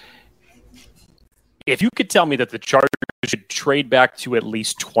for. If you could tell me that the Chargers should trade back to at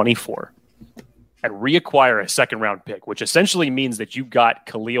least 24 and reacquire a second-round pick, which essentially means that you got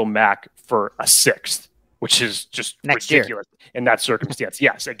Khalil Mack for a 6th, which is just next ridiculous year. In that circumstance.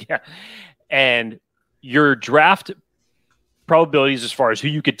 Yes, again. And your draft probabilities as far as who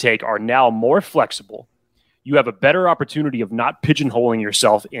you could take are now more flexible. You have a better opportunity of not pigeonholing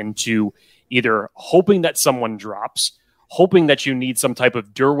yourself into either hoping that someone drops, hoping that you need some type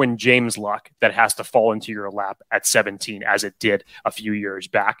of Derwin James luck that has to fall into your lap at 17, as it did a few years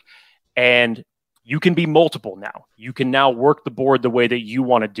back. And you can be multiple now. You can now work the board the way that you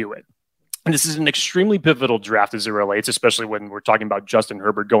want to do it. And this is an extremely pivotal draft as it relates, especially when we're talking about Justin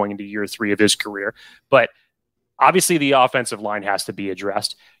Herbert going into year 3 of his career. But obviously, the offensive line has to be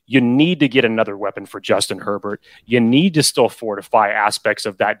addressed. You need to get another weapon for Justin Herbert. You need to still fortify aspects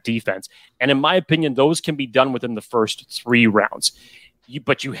of that defense. And in my opinion, those can be done within the first 3 rounds.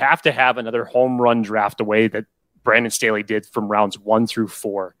 But you have to have another home run draft the way that Brandon Staley did from rounds 1 through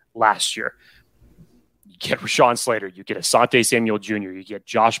 4 last year. You get Rashawn Slater, you get Asante Samuel Jr., you get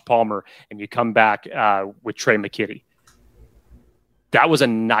Josh Palmer, and you come back with Trey McKitty. That was a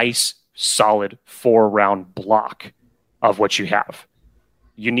nice, solid 4-round block of what you have.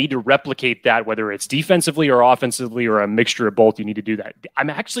 You need to replicate that, whether it's defensively or offensively or a mixture of both. You need to do that. I'm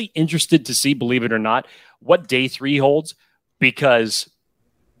actually interested to see, believe it or not, what day 3 holds, because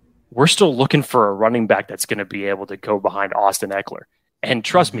we're still looking for a running back that's going to be able to go behind Austin Eckler. And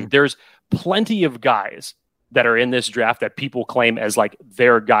trust me, there's plenty of guys that are in this draft that people claim as like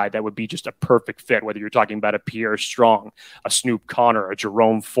their guy that would be just a perfect fit, whether you're talking about a Pierre Strong, a Snoop Connor, a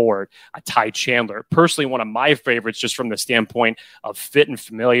Jerome Ford, a Ty Chandler. Personally, one of my favorites just from the standpoint of fit and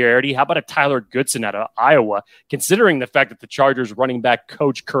familiarity. How about a Tyler Goodson out of Iowa, considering the fact that the Chargers running back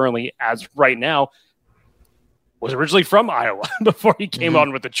coach currently as right now was originally from Iowa before he came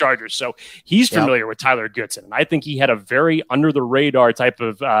on with the Chargers. So he's familiar with Tyler Goodson. And I think he had a very under the radar type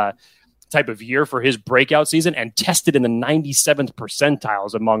of year for his breakout season and tested in the 97th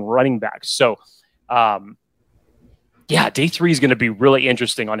percentiles among running backs. So, day 3 is going to be really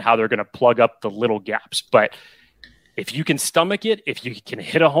interesting on how they're going to plug up the little gaps. But if you can stomach it, if you can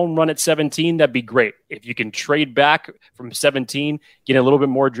hit a home run at 17, that'd be great. If you can trade back from 17, get a little bit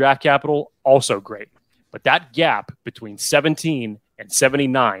more draft capital, also great. But that gap between 17 and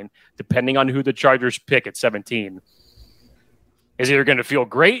 79, depending on who the Chargers pick at 17, is either going to feel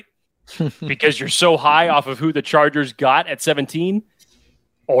great because you're so high off of who the Chargers got at 17,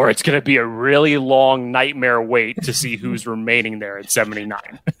 or it's going to be a really long nightmare wait to see who's remaining there at 79.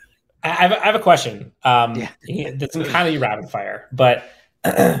 I have a question. That's kind of rapid fire, but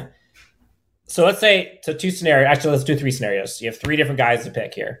so let's say, 2 scenarios. Actually, let's do 3 scenarios. You have 3 different guys to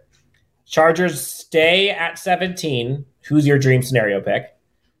pick here. Chargers stay at 17. Who's your dream scenario pick?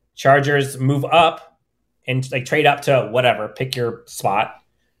 Chargers move up and like trade up to whatever, pick your spot.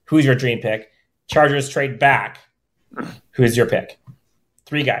 Who's your dream pick? Chargers trade back. Who's your pick?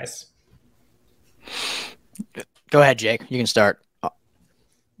 3 guys. Go ahead, Jake. You can start.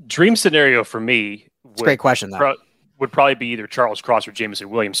 Dream scenario for me. It's a great question, though. Would probably be either Charles Cross or Jameson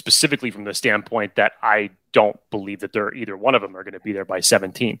Williams, specifically from the standpoint that I don't believe that either one of them are going to be there by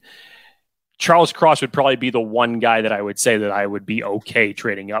 17. Charles Cross would probably be the one guy that I would say that I would be okay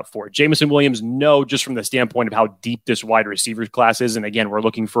trading up for. Jameson Williams, no, just from the standpoint of how deep this wide receivers class is. And again, we're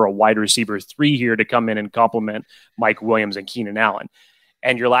looking for a wide receiver 3 here to come in and complement Mike Williams and Keenan Allen.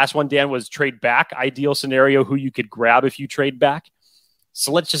 And your last one, Dan, was trade back. Ideal scenario, who you could grab if you trade back.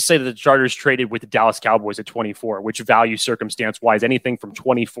 So let's just say that the Chargers traded with the Dallas Cowboys at 24, which value circumstance-wise, anything from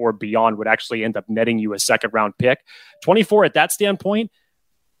 24 beyond would actually end up netting you a second-round pick. 24 at that standpoint,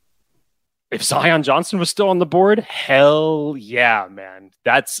 if Zion Johnson was still on the board, hell yeah, man.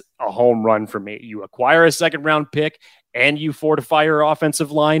 That's a home run for me. You acquire a second-round pick and you fortify your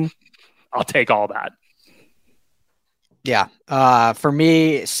offensive line, I'll take all that. Yeah. For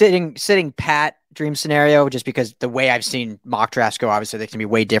me, sitting pat dream scenario, just because the way I've seen mock drafts go, obviously they can be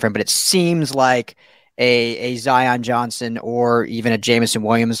way different, but it seems like a Zion Johnson or even a Jameson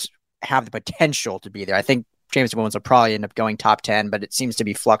Williams have the potential to be there. I think Jameson Williams will probably end up going top 10, but it seems to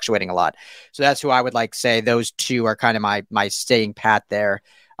be fluctuating a lot. So that's who I would like to say. Those two are kind of my staying pat there.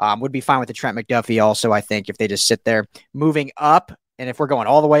 Would be fine with the Trent McDuffie also, I think, if they just sit there. Moving up, and if we're going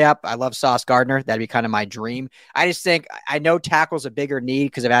all the way up, I love Sauce Gardner. That'd be kind of my dream. I just think, I know tackle's a bigger need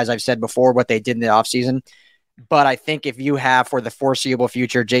because of, as I've said before, what they did in the offseason. But I think if you have for the foreseeable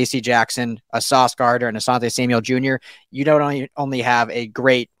future, J.C. Jackson, a Sauce Gardner, and Asante Samuel Jr., you don't only have a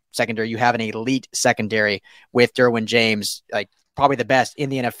great secondary, you have an elite secondary with Derwin James, like probably the best in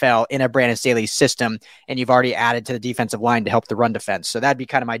the NFL in a Brandon Staley system. And you've already added to the defensive line to help the run defense. So that'd be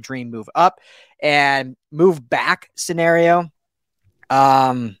kind of my dream move up. And move back scenario.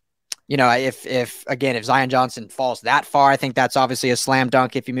 You know, if Zion Johnson falls that far, I think that's obviously a slam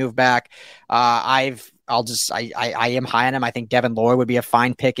dunk if you move back. I am high on him. I think Devin Lloyd would be a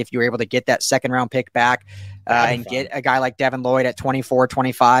fine pick if you were able to get that second round pick back and get a guy like Devin Lloyd at 24,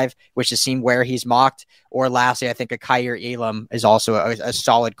 25, which has seemed where he's mocked. Or lastly, I think a Kaiir Elam is also a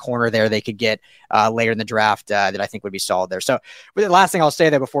solid corner there they could get later in the draft that I think would be solid there. So the last thing I'll say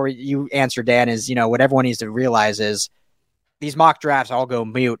there before you answer, Dan, is, you know, what everyone needs to realize is these mock drafts all go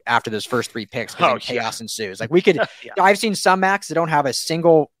mute after those first 3 picks because chaos ensues. Like we could, I've seen some Macs that don't have a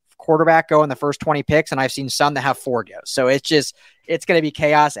single quarterback go in the first 20 picks, and I've seen some that have 4 go. So it's going to be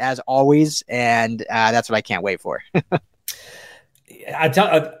chaos as always, and that's what I can't wait for. I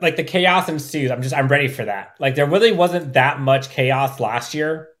tell like the chaos ensues. I'm ready for that. Like there really wasn't that much chaos last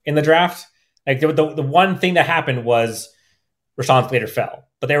year in the draft. Like the one thing that happened was Rashawn Slater fell,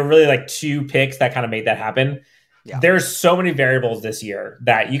 but there were really like 2 picks that kind of made that happen. Yeah. There's so many variables this year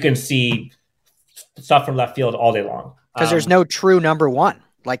that you can see stuff from left field all day long. Because there's no true number one.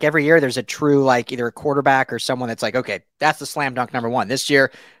 Like every year there's a true, like either a quarterback or someone that's like, okay, that's the slam dunk number one. This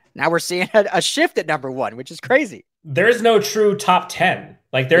year, now we're seeing a shift at number 1, which is crazy. There's no true top 10.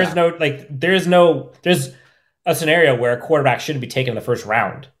 Like there's a scenario where a quarterback shouldn't be taken in the first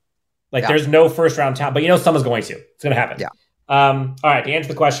round. Like there's no first round talent, but you know, someone's going to. It's going to happen. Yeah. All right. To answer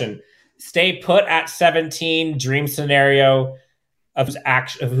the question, stay put at 17, dream scenario of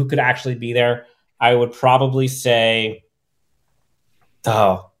who could actually be there. I would probably say,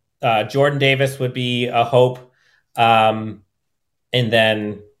 Jordan Davis would be a hope. And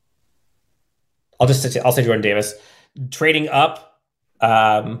then I'll say Jordan Davis. Trading up,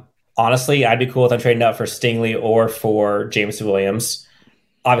 honestly, I'd be cool with them trading up for Stingley or for Jameson Williams.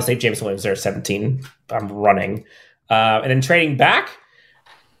 Obviously, Jameson Williams there at 17. I'm running. And then trading back,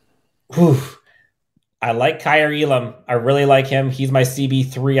 I like Kaiir Elam. I really like him. He's my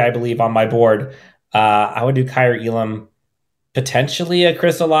CB3, I believe, on my board. I would do Kaiir Elam, potentially a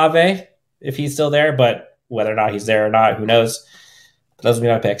Chris Olave if he's still there, but whether or not he's there or not, who knows? But those would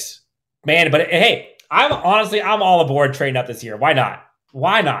be my picks. Man, but hey, I'm all aboard trading up this year. Why not?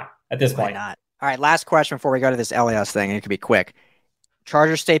 Why not at this point? Why not? All right, last question before we go to this Elias thing, and it could be quick.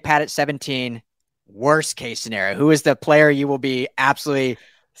 Chargers stay pat at 17. Worst case scenario, who is the player you will be absolutely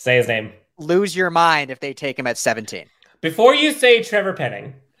say his name, lose your mind if they take him at 17? Before you say Trevor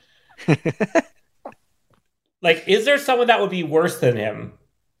Penning, like, is there someone that would be worse than him?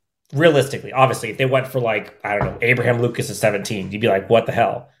 Realistically, obviously, if they went for like, I don't know, Abraham Lucas at 17, you'd be like, what the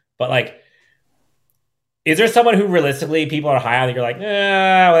hell? But like, is there someone who realistically people are high on that you're like,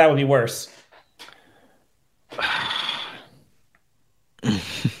 well, that would be worse?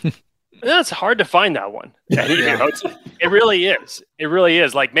 It's hard to find that one. You know, it really is. It really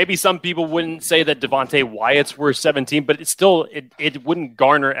is. Like maybe some people wouldn't say that Devontae Wyatt's worth 17, but it's still it wouldn't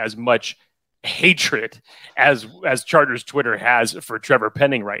garner as much hatred as Chargers Twitter has for Trevor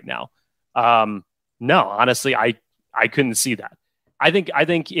Penning right now. No, honestly, I couldn't see that. I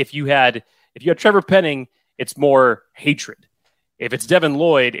think if you had Trevor Penning, it's more hatred. If it's Devin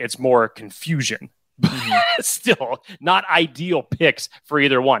Lloyd, it's more confusion. Still not ideal picks for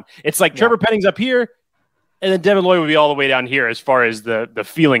either one. It's like Trevor Yeah. Penning's up here, and then Devin Lloyd would be all the way down here as far as the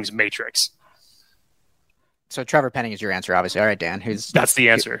feelings matrix. So Trevor Penning is your answer, obviously. All right, Dan. That's the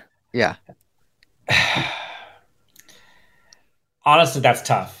answer. Yeah. Honestly, that's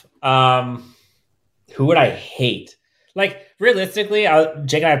tough. Who would I hate? Like, realistically,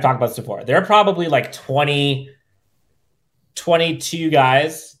 Jake and I have talked about this before. There are probably like 22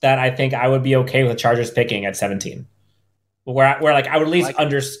 guys that I think I would be okay with the Chargers picking at 17. Where like I would at least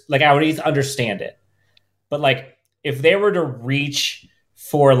understand it. But like if they were to reach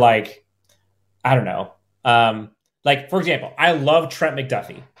for like, I don't know. Like for example, I love Trent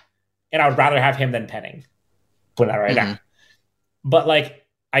McDuffie and I would rather have him than Penning. Put that right now. But like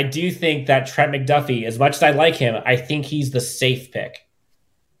I do think that Trent McDuffie, as much as I like him, I think he's the safe pick.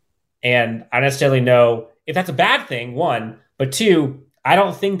 And I don't necessarily know if that's a bad thing, one, but two, I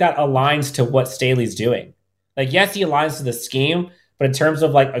don't think that aligns to what Staley's doing. Like, yes, he aligns to the scheme, but in terms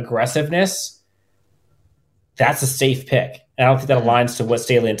of like aggressiveness, that's a safe pick. And I don't think that aligns to what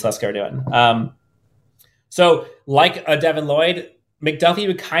Staley and Telesco are doing. So like a Devin Lloyd, McDuffie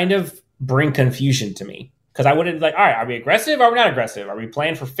would kind of bring confusion to me. Because I wouldn't like, all right, are we aggressive? Or are we not aggressive? Are we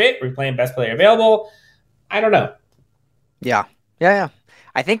playing for fit? Are we playing best player available? I don't know. Yeah.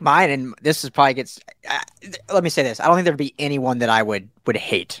 I think mine, and this is probably gets. Let me say this: I don't think there'd be anyone that I would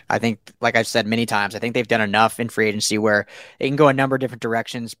hate. I think, like I've said many times, I think they've done enough in free agency where they can go a number of different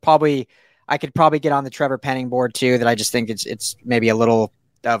directions. I could probably get on the Trevor Penning board too. That I just think it's maybe a little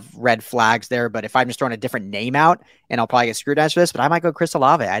of red flags there. But if I'm just throwing a different name out, and I'll probably get scrutinized for this, but I might go Chris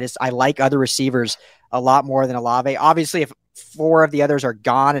Olave. I like other receivers a lot more than Olave. Obviously, if 4 of the others are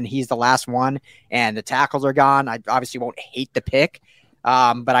gone and he's the last one, and the tackles are gone, I obviously won't hate the pick.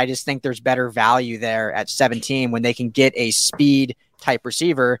 But I just think there's better value there at 17 when they can get a speed type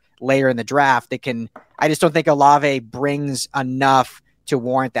receiver later in the draft. I just don't think Olave brings enough to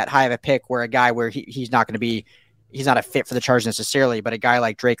warrant that high of a pick where a guy where he's not a fit for the Chargers necessarily, but a guy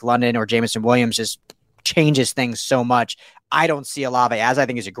like Drake London or Jameson Williams just changes things so much. I don't see Olave as I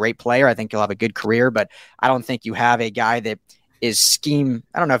think he's a great player. I think he'll have a good career, but I don't think you have a guy that is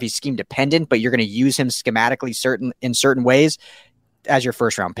I don't know if he's scheme dependent, but you're going to use him schematically in certain ways as your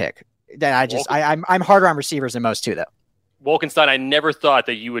first round pick. Then I'm harder on receivers than most too, though. Wolkenstein, I never thought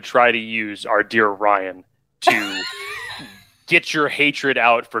that you would try to use our dear Ryan to get your hatred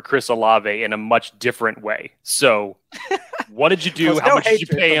out for Chris Olave in a much different way. So what did you do? How much did you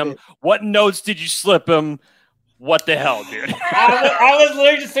pay him? What notes did you slip him? What the hell, dude? I was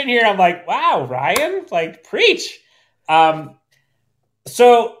literally just sitting here. I'm like, wow, Ryan, like preach.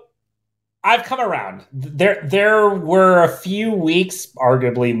 So I've come around. There were a few weeks,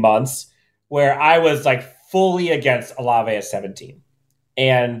 arguably months, where I was like fully against Olave at 17.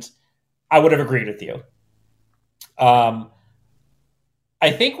 And I would have agreed with you. I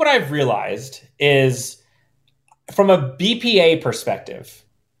think what I've realized is from a BPA perspective,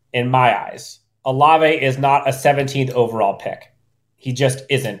 in my eyes, Olave is not a 17th overall pick. He just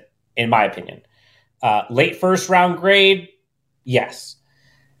isn't, in my opinion. Late first round grade, yes.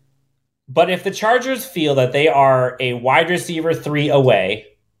 But if the Chargers feel that they are a wide receiver 3 away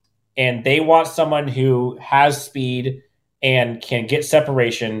and they want someone who has speed and can get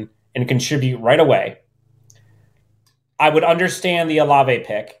separation and contribute right away, I would understand the Olave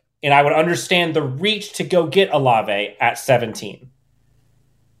pick and I would understand the reach to go get Olave at 17.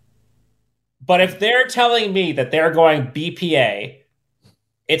 But if they're telling me that they're going BPA,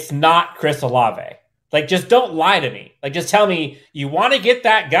 it's not Chris Olave. Like, just don't lie to me. Like, just tell me you want to get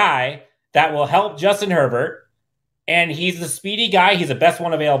that guy that will help Justin Herbert, and he's the speedy guy. He's the best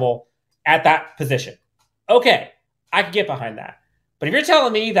one available at that position. Okay, I can get behind that. But if you're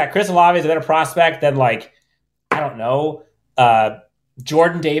telling me that Chris Olave is a better prospect than, like, I don't know,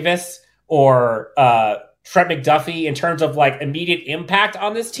 Jordan Davis or Trent McDuffie in terms of, like, immediate impact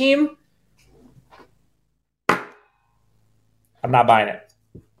on this team, I'm not buying it.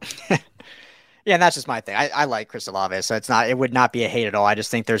 Yeah, and that's just my thing. I like Chris Olave, so it would not be a hate at all. I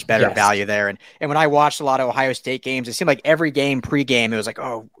just think there's better value there. And when I watched a lot of Ohio State games, it seemed like every game pregame, it was like,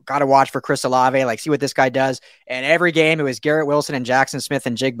 oh, gotta watch for Chris Olave, like see what this guy does. And every game it was Garrett Wilson and Jackson Smith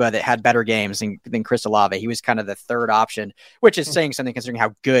and Jigba that had better games than Chris Olave. He was kind of the third option, which is saying something considering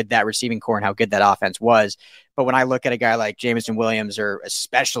how good that receiving core and how good that offense was. But when I look at a guy like Jameson Williams or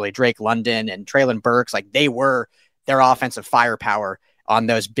especially Drake London and Treylon Burks, like they were their offensive firepower on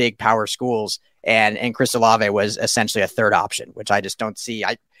those big power schools. And Chris Olave was essentially a third option, which I just don't see.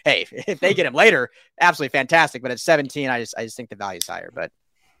 Hey, if they get him later, absolutely fantastic. But at 17, I just think the value's higher. But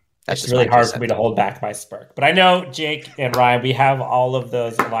That's it's really hard for me to hold back my spark. But I know Jake and Ryan, we have all of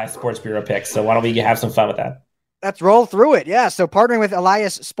those Elias Sports Bureau picks. So why don't we have some fun with that? Let's roll through it. Yeah. So partnering with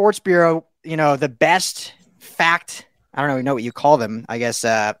Elias Sports Bureau, the best fact, I don't even know what you call them. I guess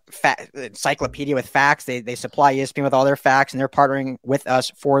encyclopedia with facts. They supply ESPN with all their facts, and they're partnering with us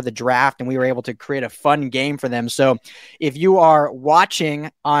for the draft, and we were able to create a fun game for them. So if you are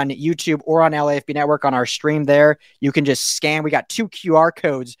watching on YouTube or on LAFB Network on our stream there, you can just scan. We got 2 QR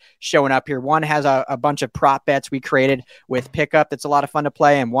codes showing up here. One has a bunch of prop bets we created with Pickup that's a lot of fun to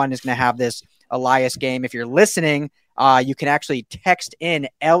play, and one is going to have this Elias game. If you're listening, you can actually text in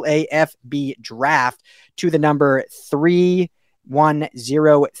LAFB draft to the number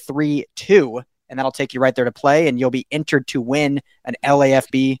 31032, and that'll take you right there to play, and you'll be entered to win an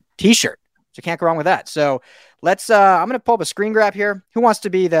LAFB t-shirt. So you can't go wrong with that. So let's, I'm going to pull up a screen grab here. Who wants to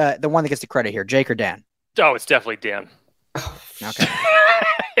be the one that gets the credit here, Jake or Dan? Oh, it's definitely Dan. Okay.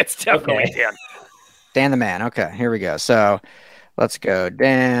 It's definitely Dan. Dan the man. Okay, here we go. So let's go,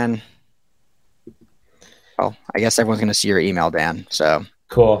 Dan. Oh, I guess everyone's going to see your email, Dan. So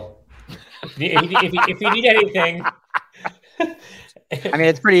cool. If you need anything, I mean,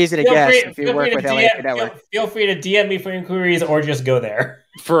 it's pretty easy to guess if you work with LAFB Network. Feel free to DM me for inquiries or just go there.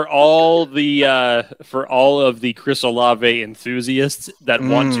 For all of the Chris Olave enthusiasts that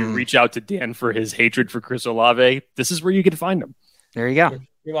want to reach out to Dan for his hatred for Chris Olave, this is where you can find him. There you go.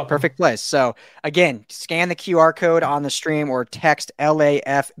 You're welcome. Perfect place. So again, scan the QR code on the stream or text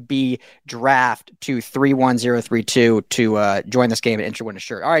LAFB draft to 31032 to join this game and enter win a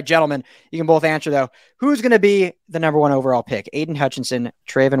shirt. All right, gentlemen, you can both answer though. Who's going to be the number 1 overall pick? Aiden Hutchinson,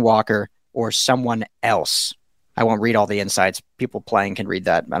 Travon Walker, or someone else? I won't read all the insights. People playing can read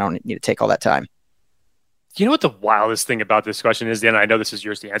that. I don't need to take all that time. You know what the wildest thing about this question is, Dan? I know this is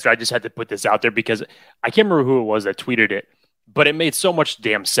yours to answer. I just had to put this out there because I can't remember who it was that tweeted it. But it made so much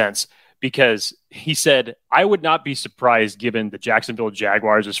damn sense because he said, I would not be surprised given the Jacksonville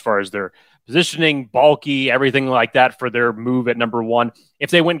Jaguars as far as their positioning, bulky, everything like that for their move at number 1,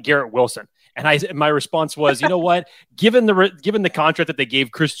 if they went Garrett Wilson. And my response was, you know what? Given the contract that they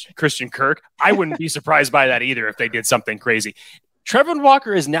gave Christian Kirk, I wouldn't be surprised by that either if they did something crazy. Trevor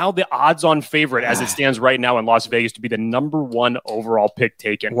Walker is now the odds-on favorite as it stands right now in Las Vegas to be the number 1 overall pick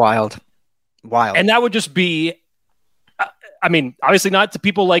taken. Wild. And that would just be... I mean, obviously not to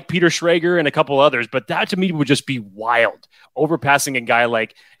people like Peter Schrager and a couple others, but that to me would just be wild. Overpassing a guy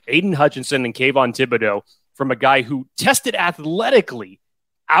like Aiden Hutchinson and Kayvon Thibodeau from a guy who tested athletically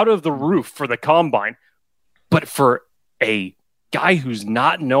out of the roof for the combine, but for a guy who's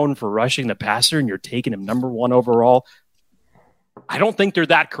not known for rushing the passer and you're taking him number 1 overall, I don't think they're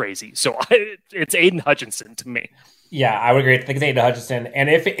that crazy. So it's Aiden Hutchinson to me. Yeah, I would agree. I think it's Aiden Hutchinson. And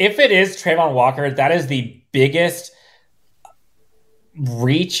if it is Travon Walker, that is the biggest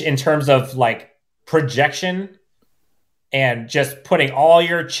reach in terms of like projection and just putting all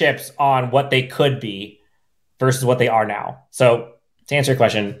your chips on what they could be versus what they are now. So to answer your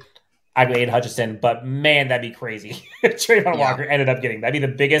question, I'd go Aiden Hutchinson, but man, that'd be crazy. Trayvon Walker ended up getting, that'd be the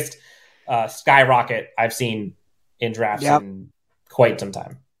biggest skyrocket I've seen in drafts in quite some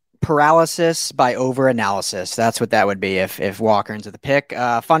time. Paralysis by overanalysis. That's what that would be if Walker into the pick.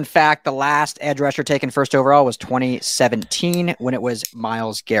 Fun fact, the last edge rusher taken first overall was 2017 when it was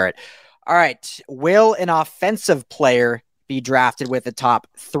Myles Garrett. All right. Will an offensive player be drafted with the top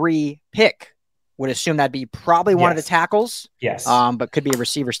 3 pick? Would assume that'd be probably one of the tackles. Yes. But could be a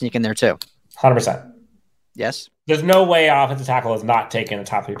receiver sneak in there too. 100%. Yes. There's no way an offensive tackle is not taking the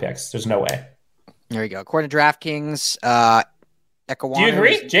top 3 picks. There's no way. There you go. According to DraftKings, do you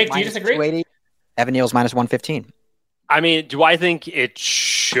agree? Jake, do you disagree? Evan Neal's minus 115. I mean, do I think it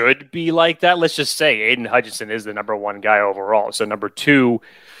should be like that? Let's just say Aiden Hutchinson is the number 1 guy overall. So number 2,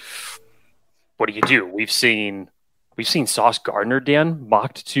 what do? We've seen Sauce Gardner, Dan,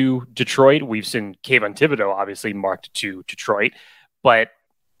 mocked to Detroit. We've seen Kayvon Thibodeau, obviously, mocked to Detroit. But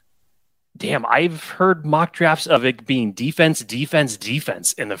damn, I've heard mock drafts of it being defense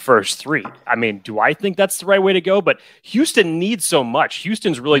in the first 3. I mean, do I think that's the right way to go? But Houston needs so much.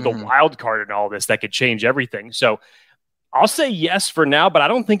 Houston's really the wild card in all this that could change everything. So I'll say yes for now, but I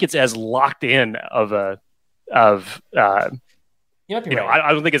don't think it's as locked in I don't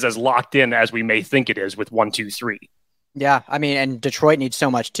think it's as locked in as we may think it is with 1, 2, 3. Yeah, I mean, and Detroit needs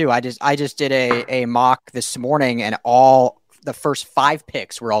so much too. I just did a mock this morning, and all the first 5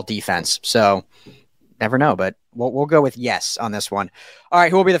 picks were all defense. So never know, but we'll go with yes on this one. All right,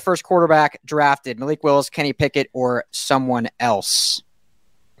 who will be the first quarterback drafted? Malik Willis, Kenny Pickett, or someone else?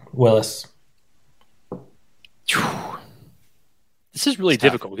 Willis. This is really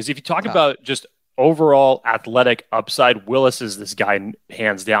difficult because if you talk about just overall athletic upside, Willis is this guy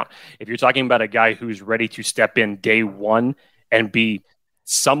hands down. If you're talking about a guy who's ready to step in day one and be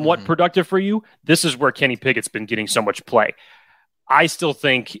somewhat productive for you, this is where Kenny Pickett's been getting so much play. I still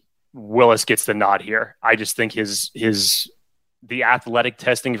think Willis gets the nod here. I just think the athletic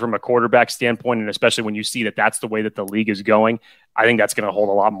testing from a quarterback standpoint, and especially when you see that that's the way that the league is going, I think that's going to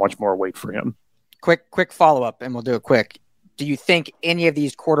hold much more weight for him. Quick follow-up, and we'll do it quick. Do you think any of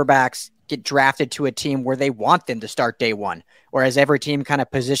these quarterbacks get drafted to a team where they want them to start day one? Or has every team kind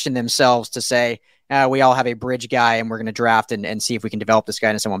of positioned themselves to say, we all have a bridge guy and we're going to draft and see if we can develop this guy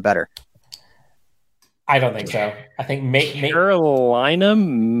into someone better? I don't think so. I think Carolina,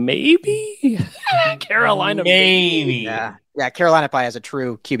 maybe? Carolina, maybe. Yeah, Carolina probably has a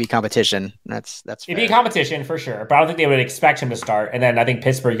true QB competition. That's it'd be a competition for sure, but I don't think they would expect him to start. And then I think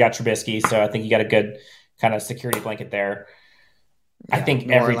Pittsburgh got Trubisky, so I think you got a good kind of security blanket there. Yeah, I think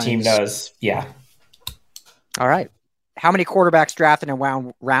every team knows. Yeah. All right. How many quarterbacks drafted in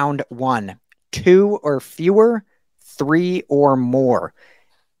round one? 2 or fewer? 3 or more?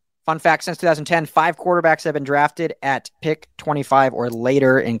 Fun fact, since 2010, 5 quarterbacks have been drafted at pick 25 or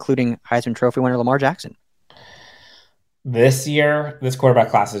later, including Heisman Trophy winner Lamar Jackson. This year, this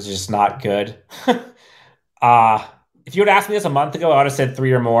quarterback class is just not good. If you would ask me this a month ago, I would have said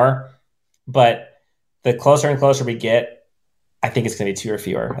 3 or more. But the closer and closer we get, I think it's going to be 2 or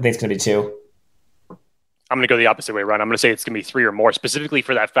fewer. I think it's going to be 2. I'm going to go the opposite way around. I'm going to say it's going to be 3 or more, specifically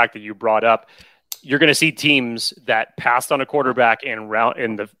for that fact that you brought up. You're going to see teams that passed on a quarterback in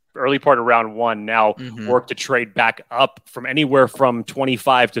the early part of round one now work to trade back up from anywhere from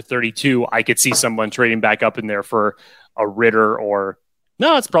 25 to 32. I could see someone trading back up in there for a Ritter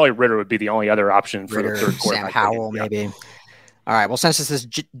it's probably Ritter would be the only other option for the third quarterback. Sam Howell, maybe. All right. Well, since this is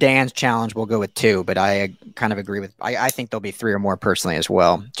Dan's challenge, we'll go with 2, but I kind of agree with, I think there'll be 3 or more personally as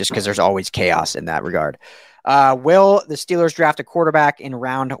well, just because there's always chaos in that regard. Will the Steelers draft a quarterback in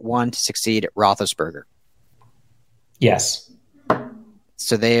round 1 to succeed Roethlisberger? Yes.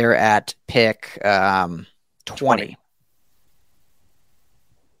 So they're at pick 20.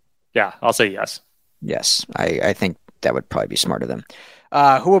 Yeah, I'll say yes. Yes, I think that would probably be smart of them.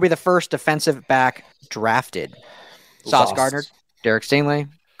 Who will be the first defensive back drafted? Sauce Gardner, Derek Stingley,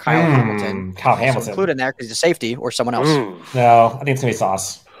 Kyle Hamilton. Kyle Hamilton. Include in there because he's a safety or someone else. No, I think it's going to be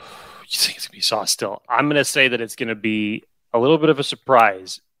Sauce. You think it's going to be Sauce still? I'm going to say that it's going to be a little bit of a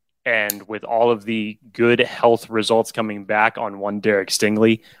surprise. And with all of the good health results coming back on one Derek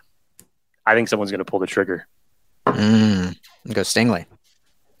Stingley, I think someone's going to pull the trigger. Go Stingley.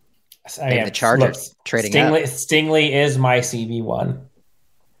 The Chargers trading Stingley, up. Stingley is my CB1.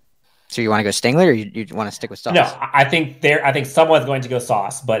 So you want to go Stingley or you want to stick with Sauce? No, I think someone's going to go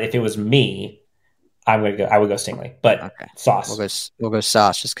Sauce, but if it was me, I would go Stingley, but okay. Sauce. We'll go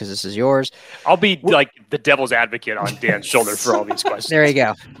Sauce just because this is yours. I'll be like the devil's advocate on Dan's shoulder for all these questions. There you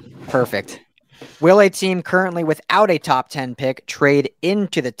go. Perfect. Will a team currently without a top 10 pick trade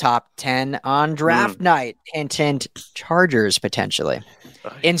into the top 10 on draft night? Hint, Chargers potentially.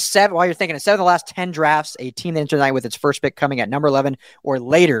 While you're thinking, in 7 of the last 10 drafts, a team that entered the night with its first pick coming at number 11 or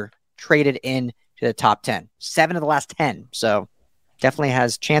later traded in to the top 10. 7 of the last 10. So definitely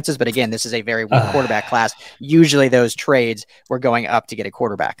has chances. But again, this is a very weak quarterback class. Usually those trades were going up to get a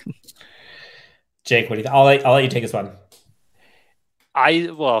quarterback. Jake, what do you think? I'll let you take this one.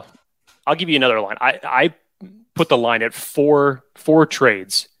 I'll give you another line. I put the line at four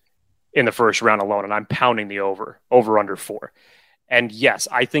trades in the first round alone, and I'm pounding the over under 4. And yes,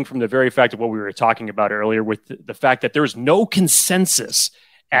 I think from the very fact of what we were talking about earlier with the fact that there's no consensus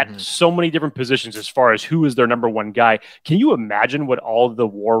at so many different positions as far as who is their number one guy. Can you imagine what all of the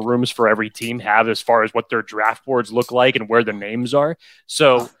war rooms for every team have as far as what their draft boards look like and where the names are?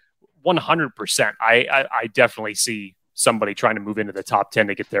 So 100%, I definitely see somebody trying to move into the top 10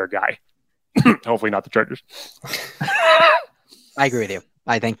 to get their guy. Hopefully not the Chargers. I agree with you.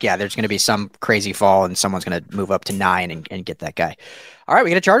 I think, there's going to be some crazy fall and someone's going to move up to 9 and get that guy. All right,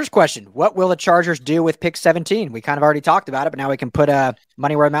 we get a Chargers question. What will the Chargers do with pick 17? We kind of already talked about it, but now we can put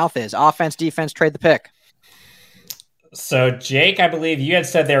money where the mouth is. Offense, defense, trade the pick. So, Jake, I believe you had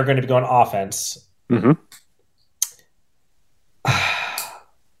said they were going to be going offense. Mm-hmm.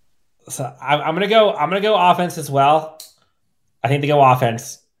 So I'm gonna go offense as well. I think they go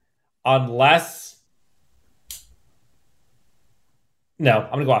offense. I'm gonna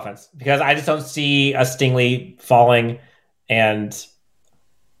go offense because I just don't see a Stingley falling, and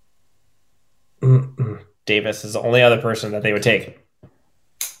Davis is the only other person that they would take.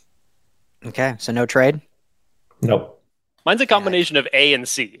 Okay, so no trade? Nope. Mine's a combination of A and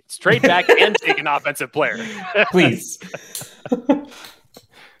C. It's trade back and take an offensive player. Please.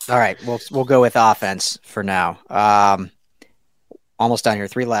 All right, we'll go with offense for now. Almost done here.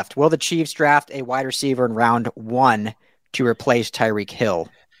 3 left. Will the Chiefs draft a wide receiver in round 1 to replace Tyreek Hill?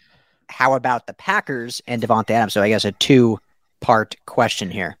 How about the Packers and Devontae Adams? So I guess a 2-part question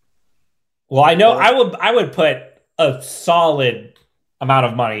here. Well, I know I would put a solid amount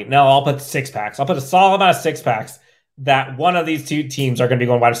of money. No, I'll put 6-packs. I'll put a solid amount of 6-packs that one of these 2 teams are going to be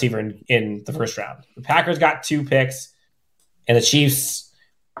going wide receiver in the first round. The Packers got 2 picks, and the Chiefs,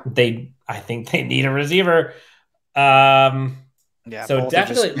 I think they need a receiver. Yeah, so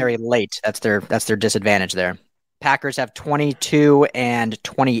definitely very late. That's their disadvantage there. Packers have 22 and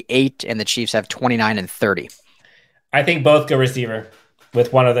 28, and the Chiefs have 29 and 30. I think both go receiver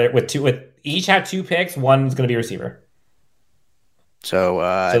with each have 2 picks. One's going to be receiver. So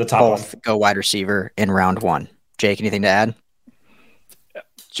the top both one. go wide receiver in round 1. Jake, anything to add?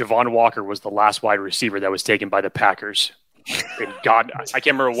 Javon Walker was the last wide receiver that was taken by the Packers. And God, I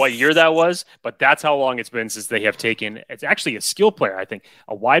can't remember what year that was, but that's how long it's been since they have taken. It's actually a skill player, I think,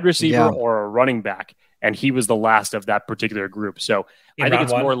 a wide receiver or a running back, and he was the last of that particular group. So I think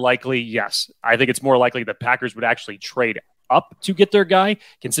it's more likely. Yes, I think it's more likely the Packers would actually trade up to get their guy,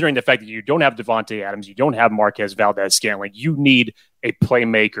 considering the fact that you don't have Devontae Adams, you don't have Marquez Valdes-Scantling. You need a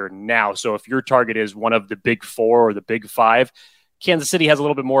playmaker now. So if your target is one of the big 4 or the big 5, Kansas City has a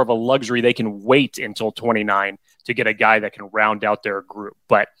little bit more of a luxury. They can wait until 29 to get a guy that can round out their group.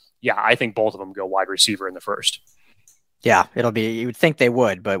 But yeah, I think both of them go wide receiver in the first. Yeah, it'll be. You would think they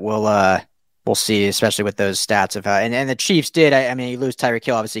would, but we'll see, especially with those stats of how. And the Chiefs did. I mean, you lose Tyreek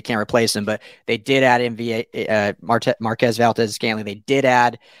Hill, obviously you can't replace him, but they did add Marquez Valdes-Scantling. They did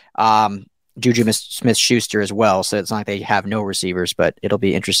add Juju Smith-Schuster as well. So it's not like they have no receivers, but it'll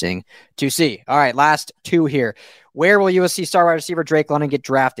be interesting to see. All right, last 2 here. Where will USC star wide receiver Drake London get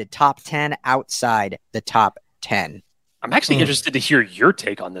drafted? Top 10, outside the top 10? I'm actually interested to hear your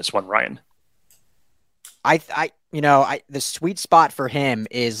take on this one, Ryan. The sweet spot for him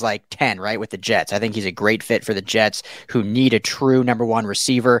is like 10, right? With the Jets. I think he's a great fit for the Jets, who need a true number 1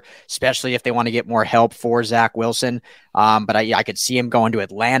 receiver, especially if they want to get more help for Zach Wilson. But I could see him going to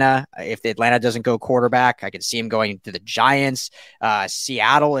Atlanta. If Atlanta doesn't go quarterback, I could see him going to the Giants,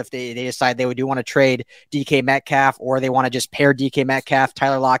 Seattle, if they decide they would want to trade DK Metcalf, or they want to just pair DK Metcalf,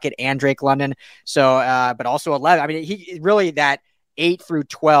 Tyler Lockett, and Drake London. So, but also 11. I mean, he really, that 8 through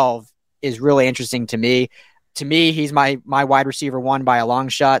 12 is really interesting to me. To me, he's my wide receiver 1 by a long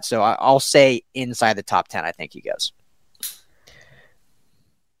shot. So I'll say inside the top 10, I think he goes.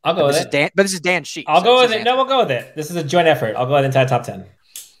 I'll go with it. But this is Dan Sheets. I'll go with it. No, we'll go with it. This is a joint effort. I'll go with inside top 10.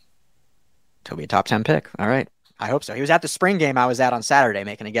 He'll be a top 10 pick. All right. I hope so. He was at the spring game I was at on Saturday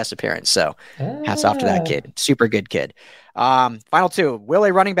making a guest appearance. So hats off to that kid. Super good kid. Final 2. Will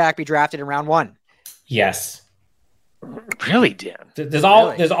a running back be drafted in round 1? Yes. Really, Dan? There's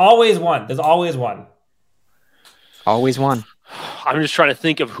always one. There's always one. Always one. I'm just trying to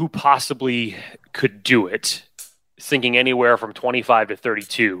think of who possibly could do it. Thinking anywhere from 25 to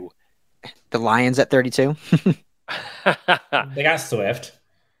 32. The Lions at 32. They got Swift.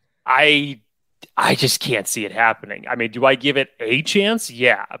 I just can't see it happening. I mean, do I give it a chance?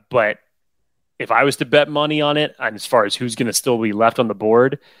 Yeah, but if I was to bet money on it, and as far as who's going to still be left on the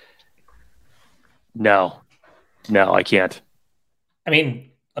board, no, I can't. I mean,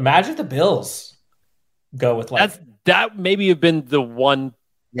 imagine the Bills go with like that. Maybe have been the one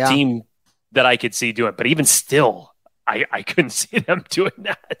team that I could see doing it, but even still, I couldn't see them doing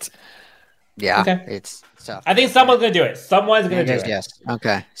that. Yeah, okay. It's tough. I think someone's going to do it. Someone's going to do it. Yes.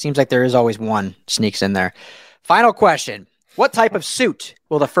 Okay. Seems like there is always one sneaks in there. Final question. What type of suit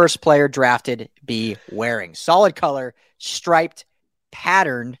will the first player drafted be wearing? Solid color, striped,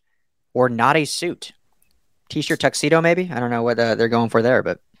 patterned, or not a suit? T-shirt tuxedo, maybe? I don't know what they're going for there,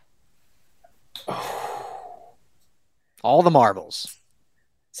 but all the marbles.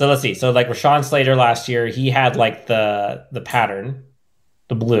 So let's see. So like Rashawn Slater last year, he had like the pattern,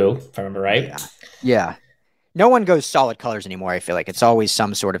 the blue, if I remember right. Yeah. No one goes solid colors anymore. I feel like it's always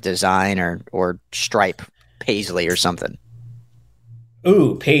some sort of design or stripe, paisley or something.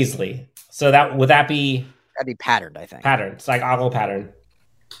 Ooh, paisley. So that'd be patterned, I think. Pattern. It's like ogle pattern.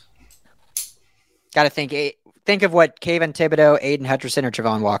 Got to think of what Kayvon Thibodeau, Aiden Hutchinson, or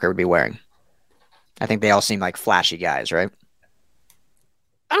Travon Walker would be wearing. I think they all seem like flashy guys, right?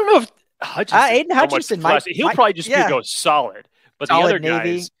 I don't know if Aiden Hutchinson he'll probably just go solid. But solid the other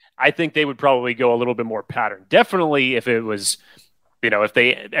Navy. Guys, I think they would probably go a little bit more pattern. Definitely if it was, if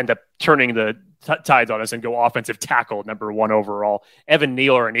they end up turning the tides on us and go offensive tackle, number 1 overall, Evan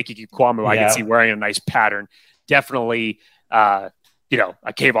Neal or Ikeke Ekwonu, I can see wearing a nice pattern. Definitely, a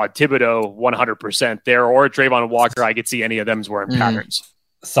Kayvon Thibodeau, 100% there, or a Travon Walker. I could see any of them wearing patterns.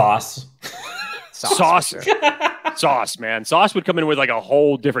 Sauce. Sauce. Sauce, man. Sauce would come in with like a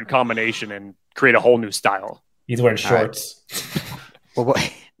whole different combination and create a whole new style. He's wearing shorts. Well,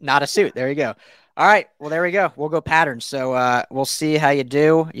 not a suit. There you go. All right. Well, there we go. We'll go patterns. So we'll see how you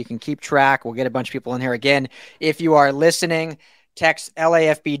do. You can keep track. We'll get a bunch of people in here again. If you are listening, text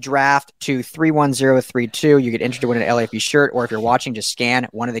LAFB draft to 31032. You get entered to win an LAFB shirt, or if you're watching, just scan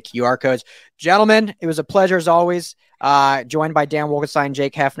one of the QR codes. Gentlemen, it was a pleasure as always. Joined by Dan Wolkenstein,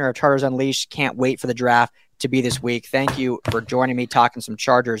 Jake Hefner of Chargers Unleashed. Can't wait for the draft to be this week. Thank you for joining me, talking some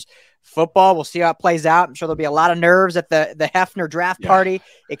Chargers football. We'll see how it plays out. I'm sure there'll be a lot of nerves at the Hefner draft party.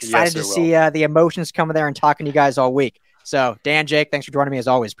 Excited to see the emotions coming there and talking to you guys all week. So, Dan, Jake, thanks for joining me as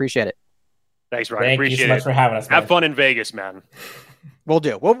always. Appreciate it. Thanks, Ryan. Thank Appreciate you so much for having us, man. Have fun in Vegas, man. We'll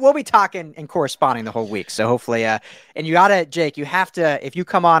do. We'll be talking and corresponding the whole week. So hopefully, and you gotta, Jake, you have to, if you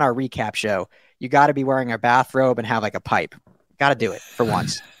come on our recap show, you got to be wearing a bathrobe and have like a pipe. Got to do it for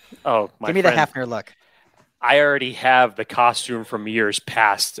once. Oh, give me the Hefner look. I already have the costume from years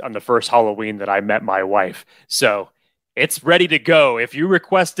past on the first Halloween that I met my wife. So it's ready to go. If you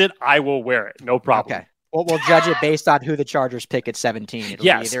request it, I will wear it. No problem. Okay. Well, we'll judge it based on who the Chargers pick at 17.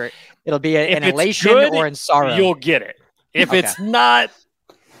 It'll be an elation good, or in sorrow. You'll get it. If it's not,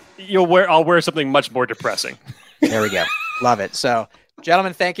 I'll wear something much more depressing. There we go. Love it. So,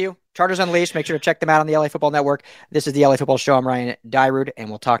 gentlemen, thank you. Chargers Unleashed. Make sure to check them out on the LA Football Network. This is the LA Football Show. I'm Ryan Dyrud, and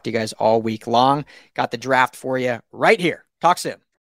we'll talk to you guys all week long. Got the draft for you right here. Talk soon.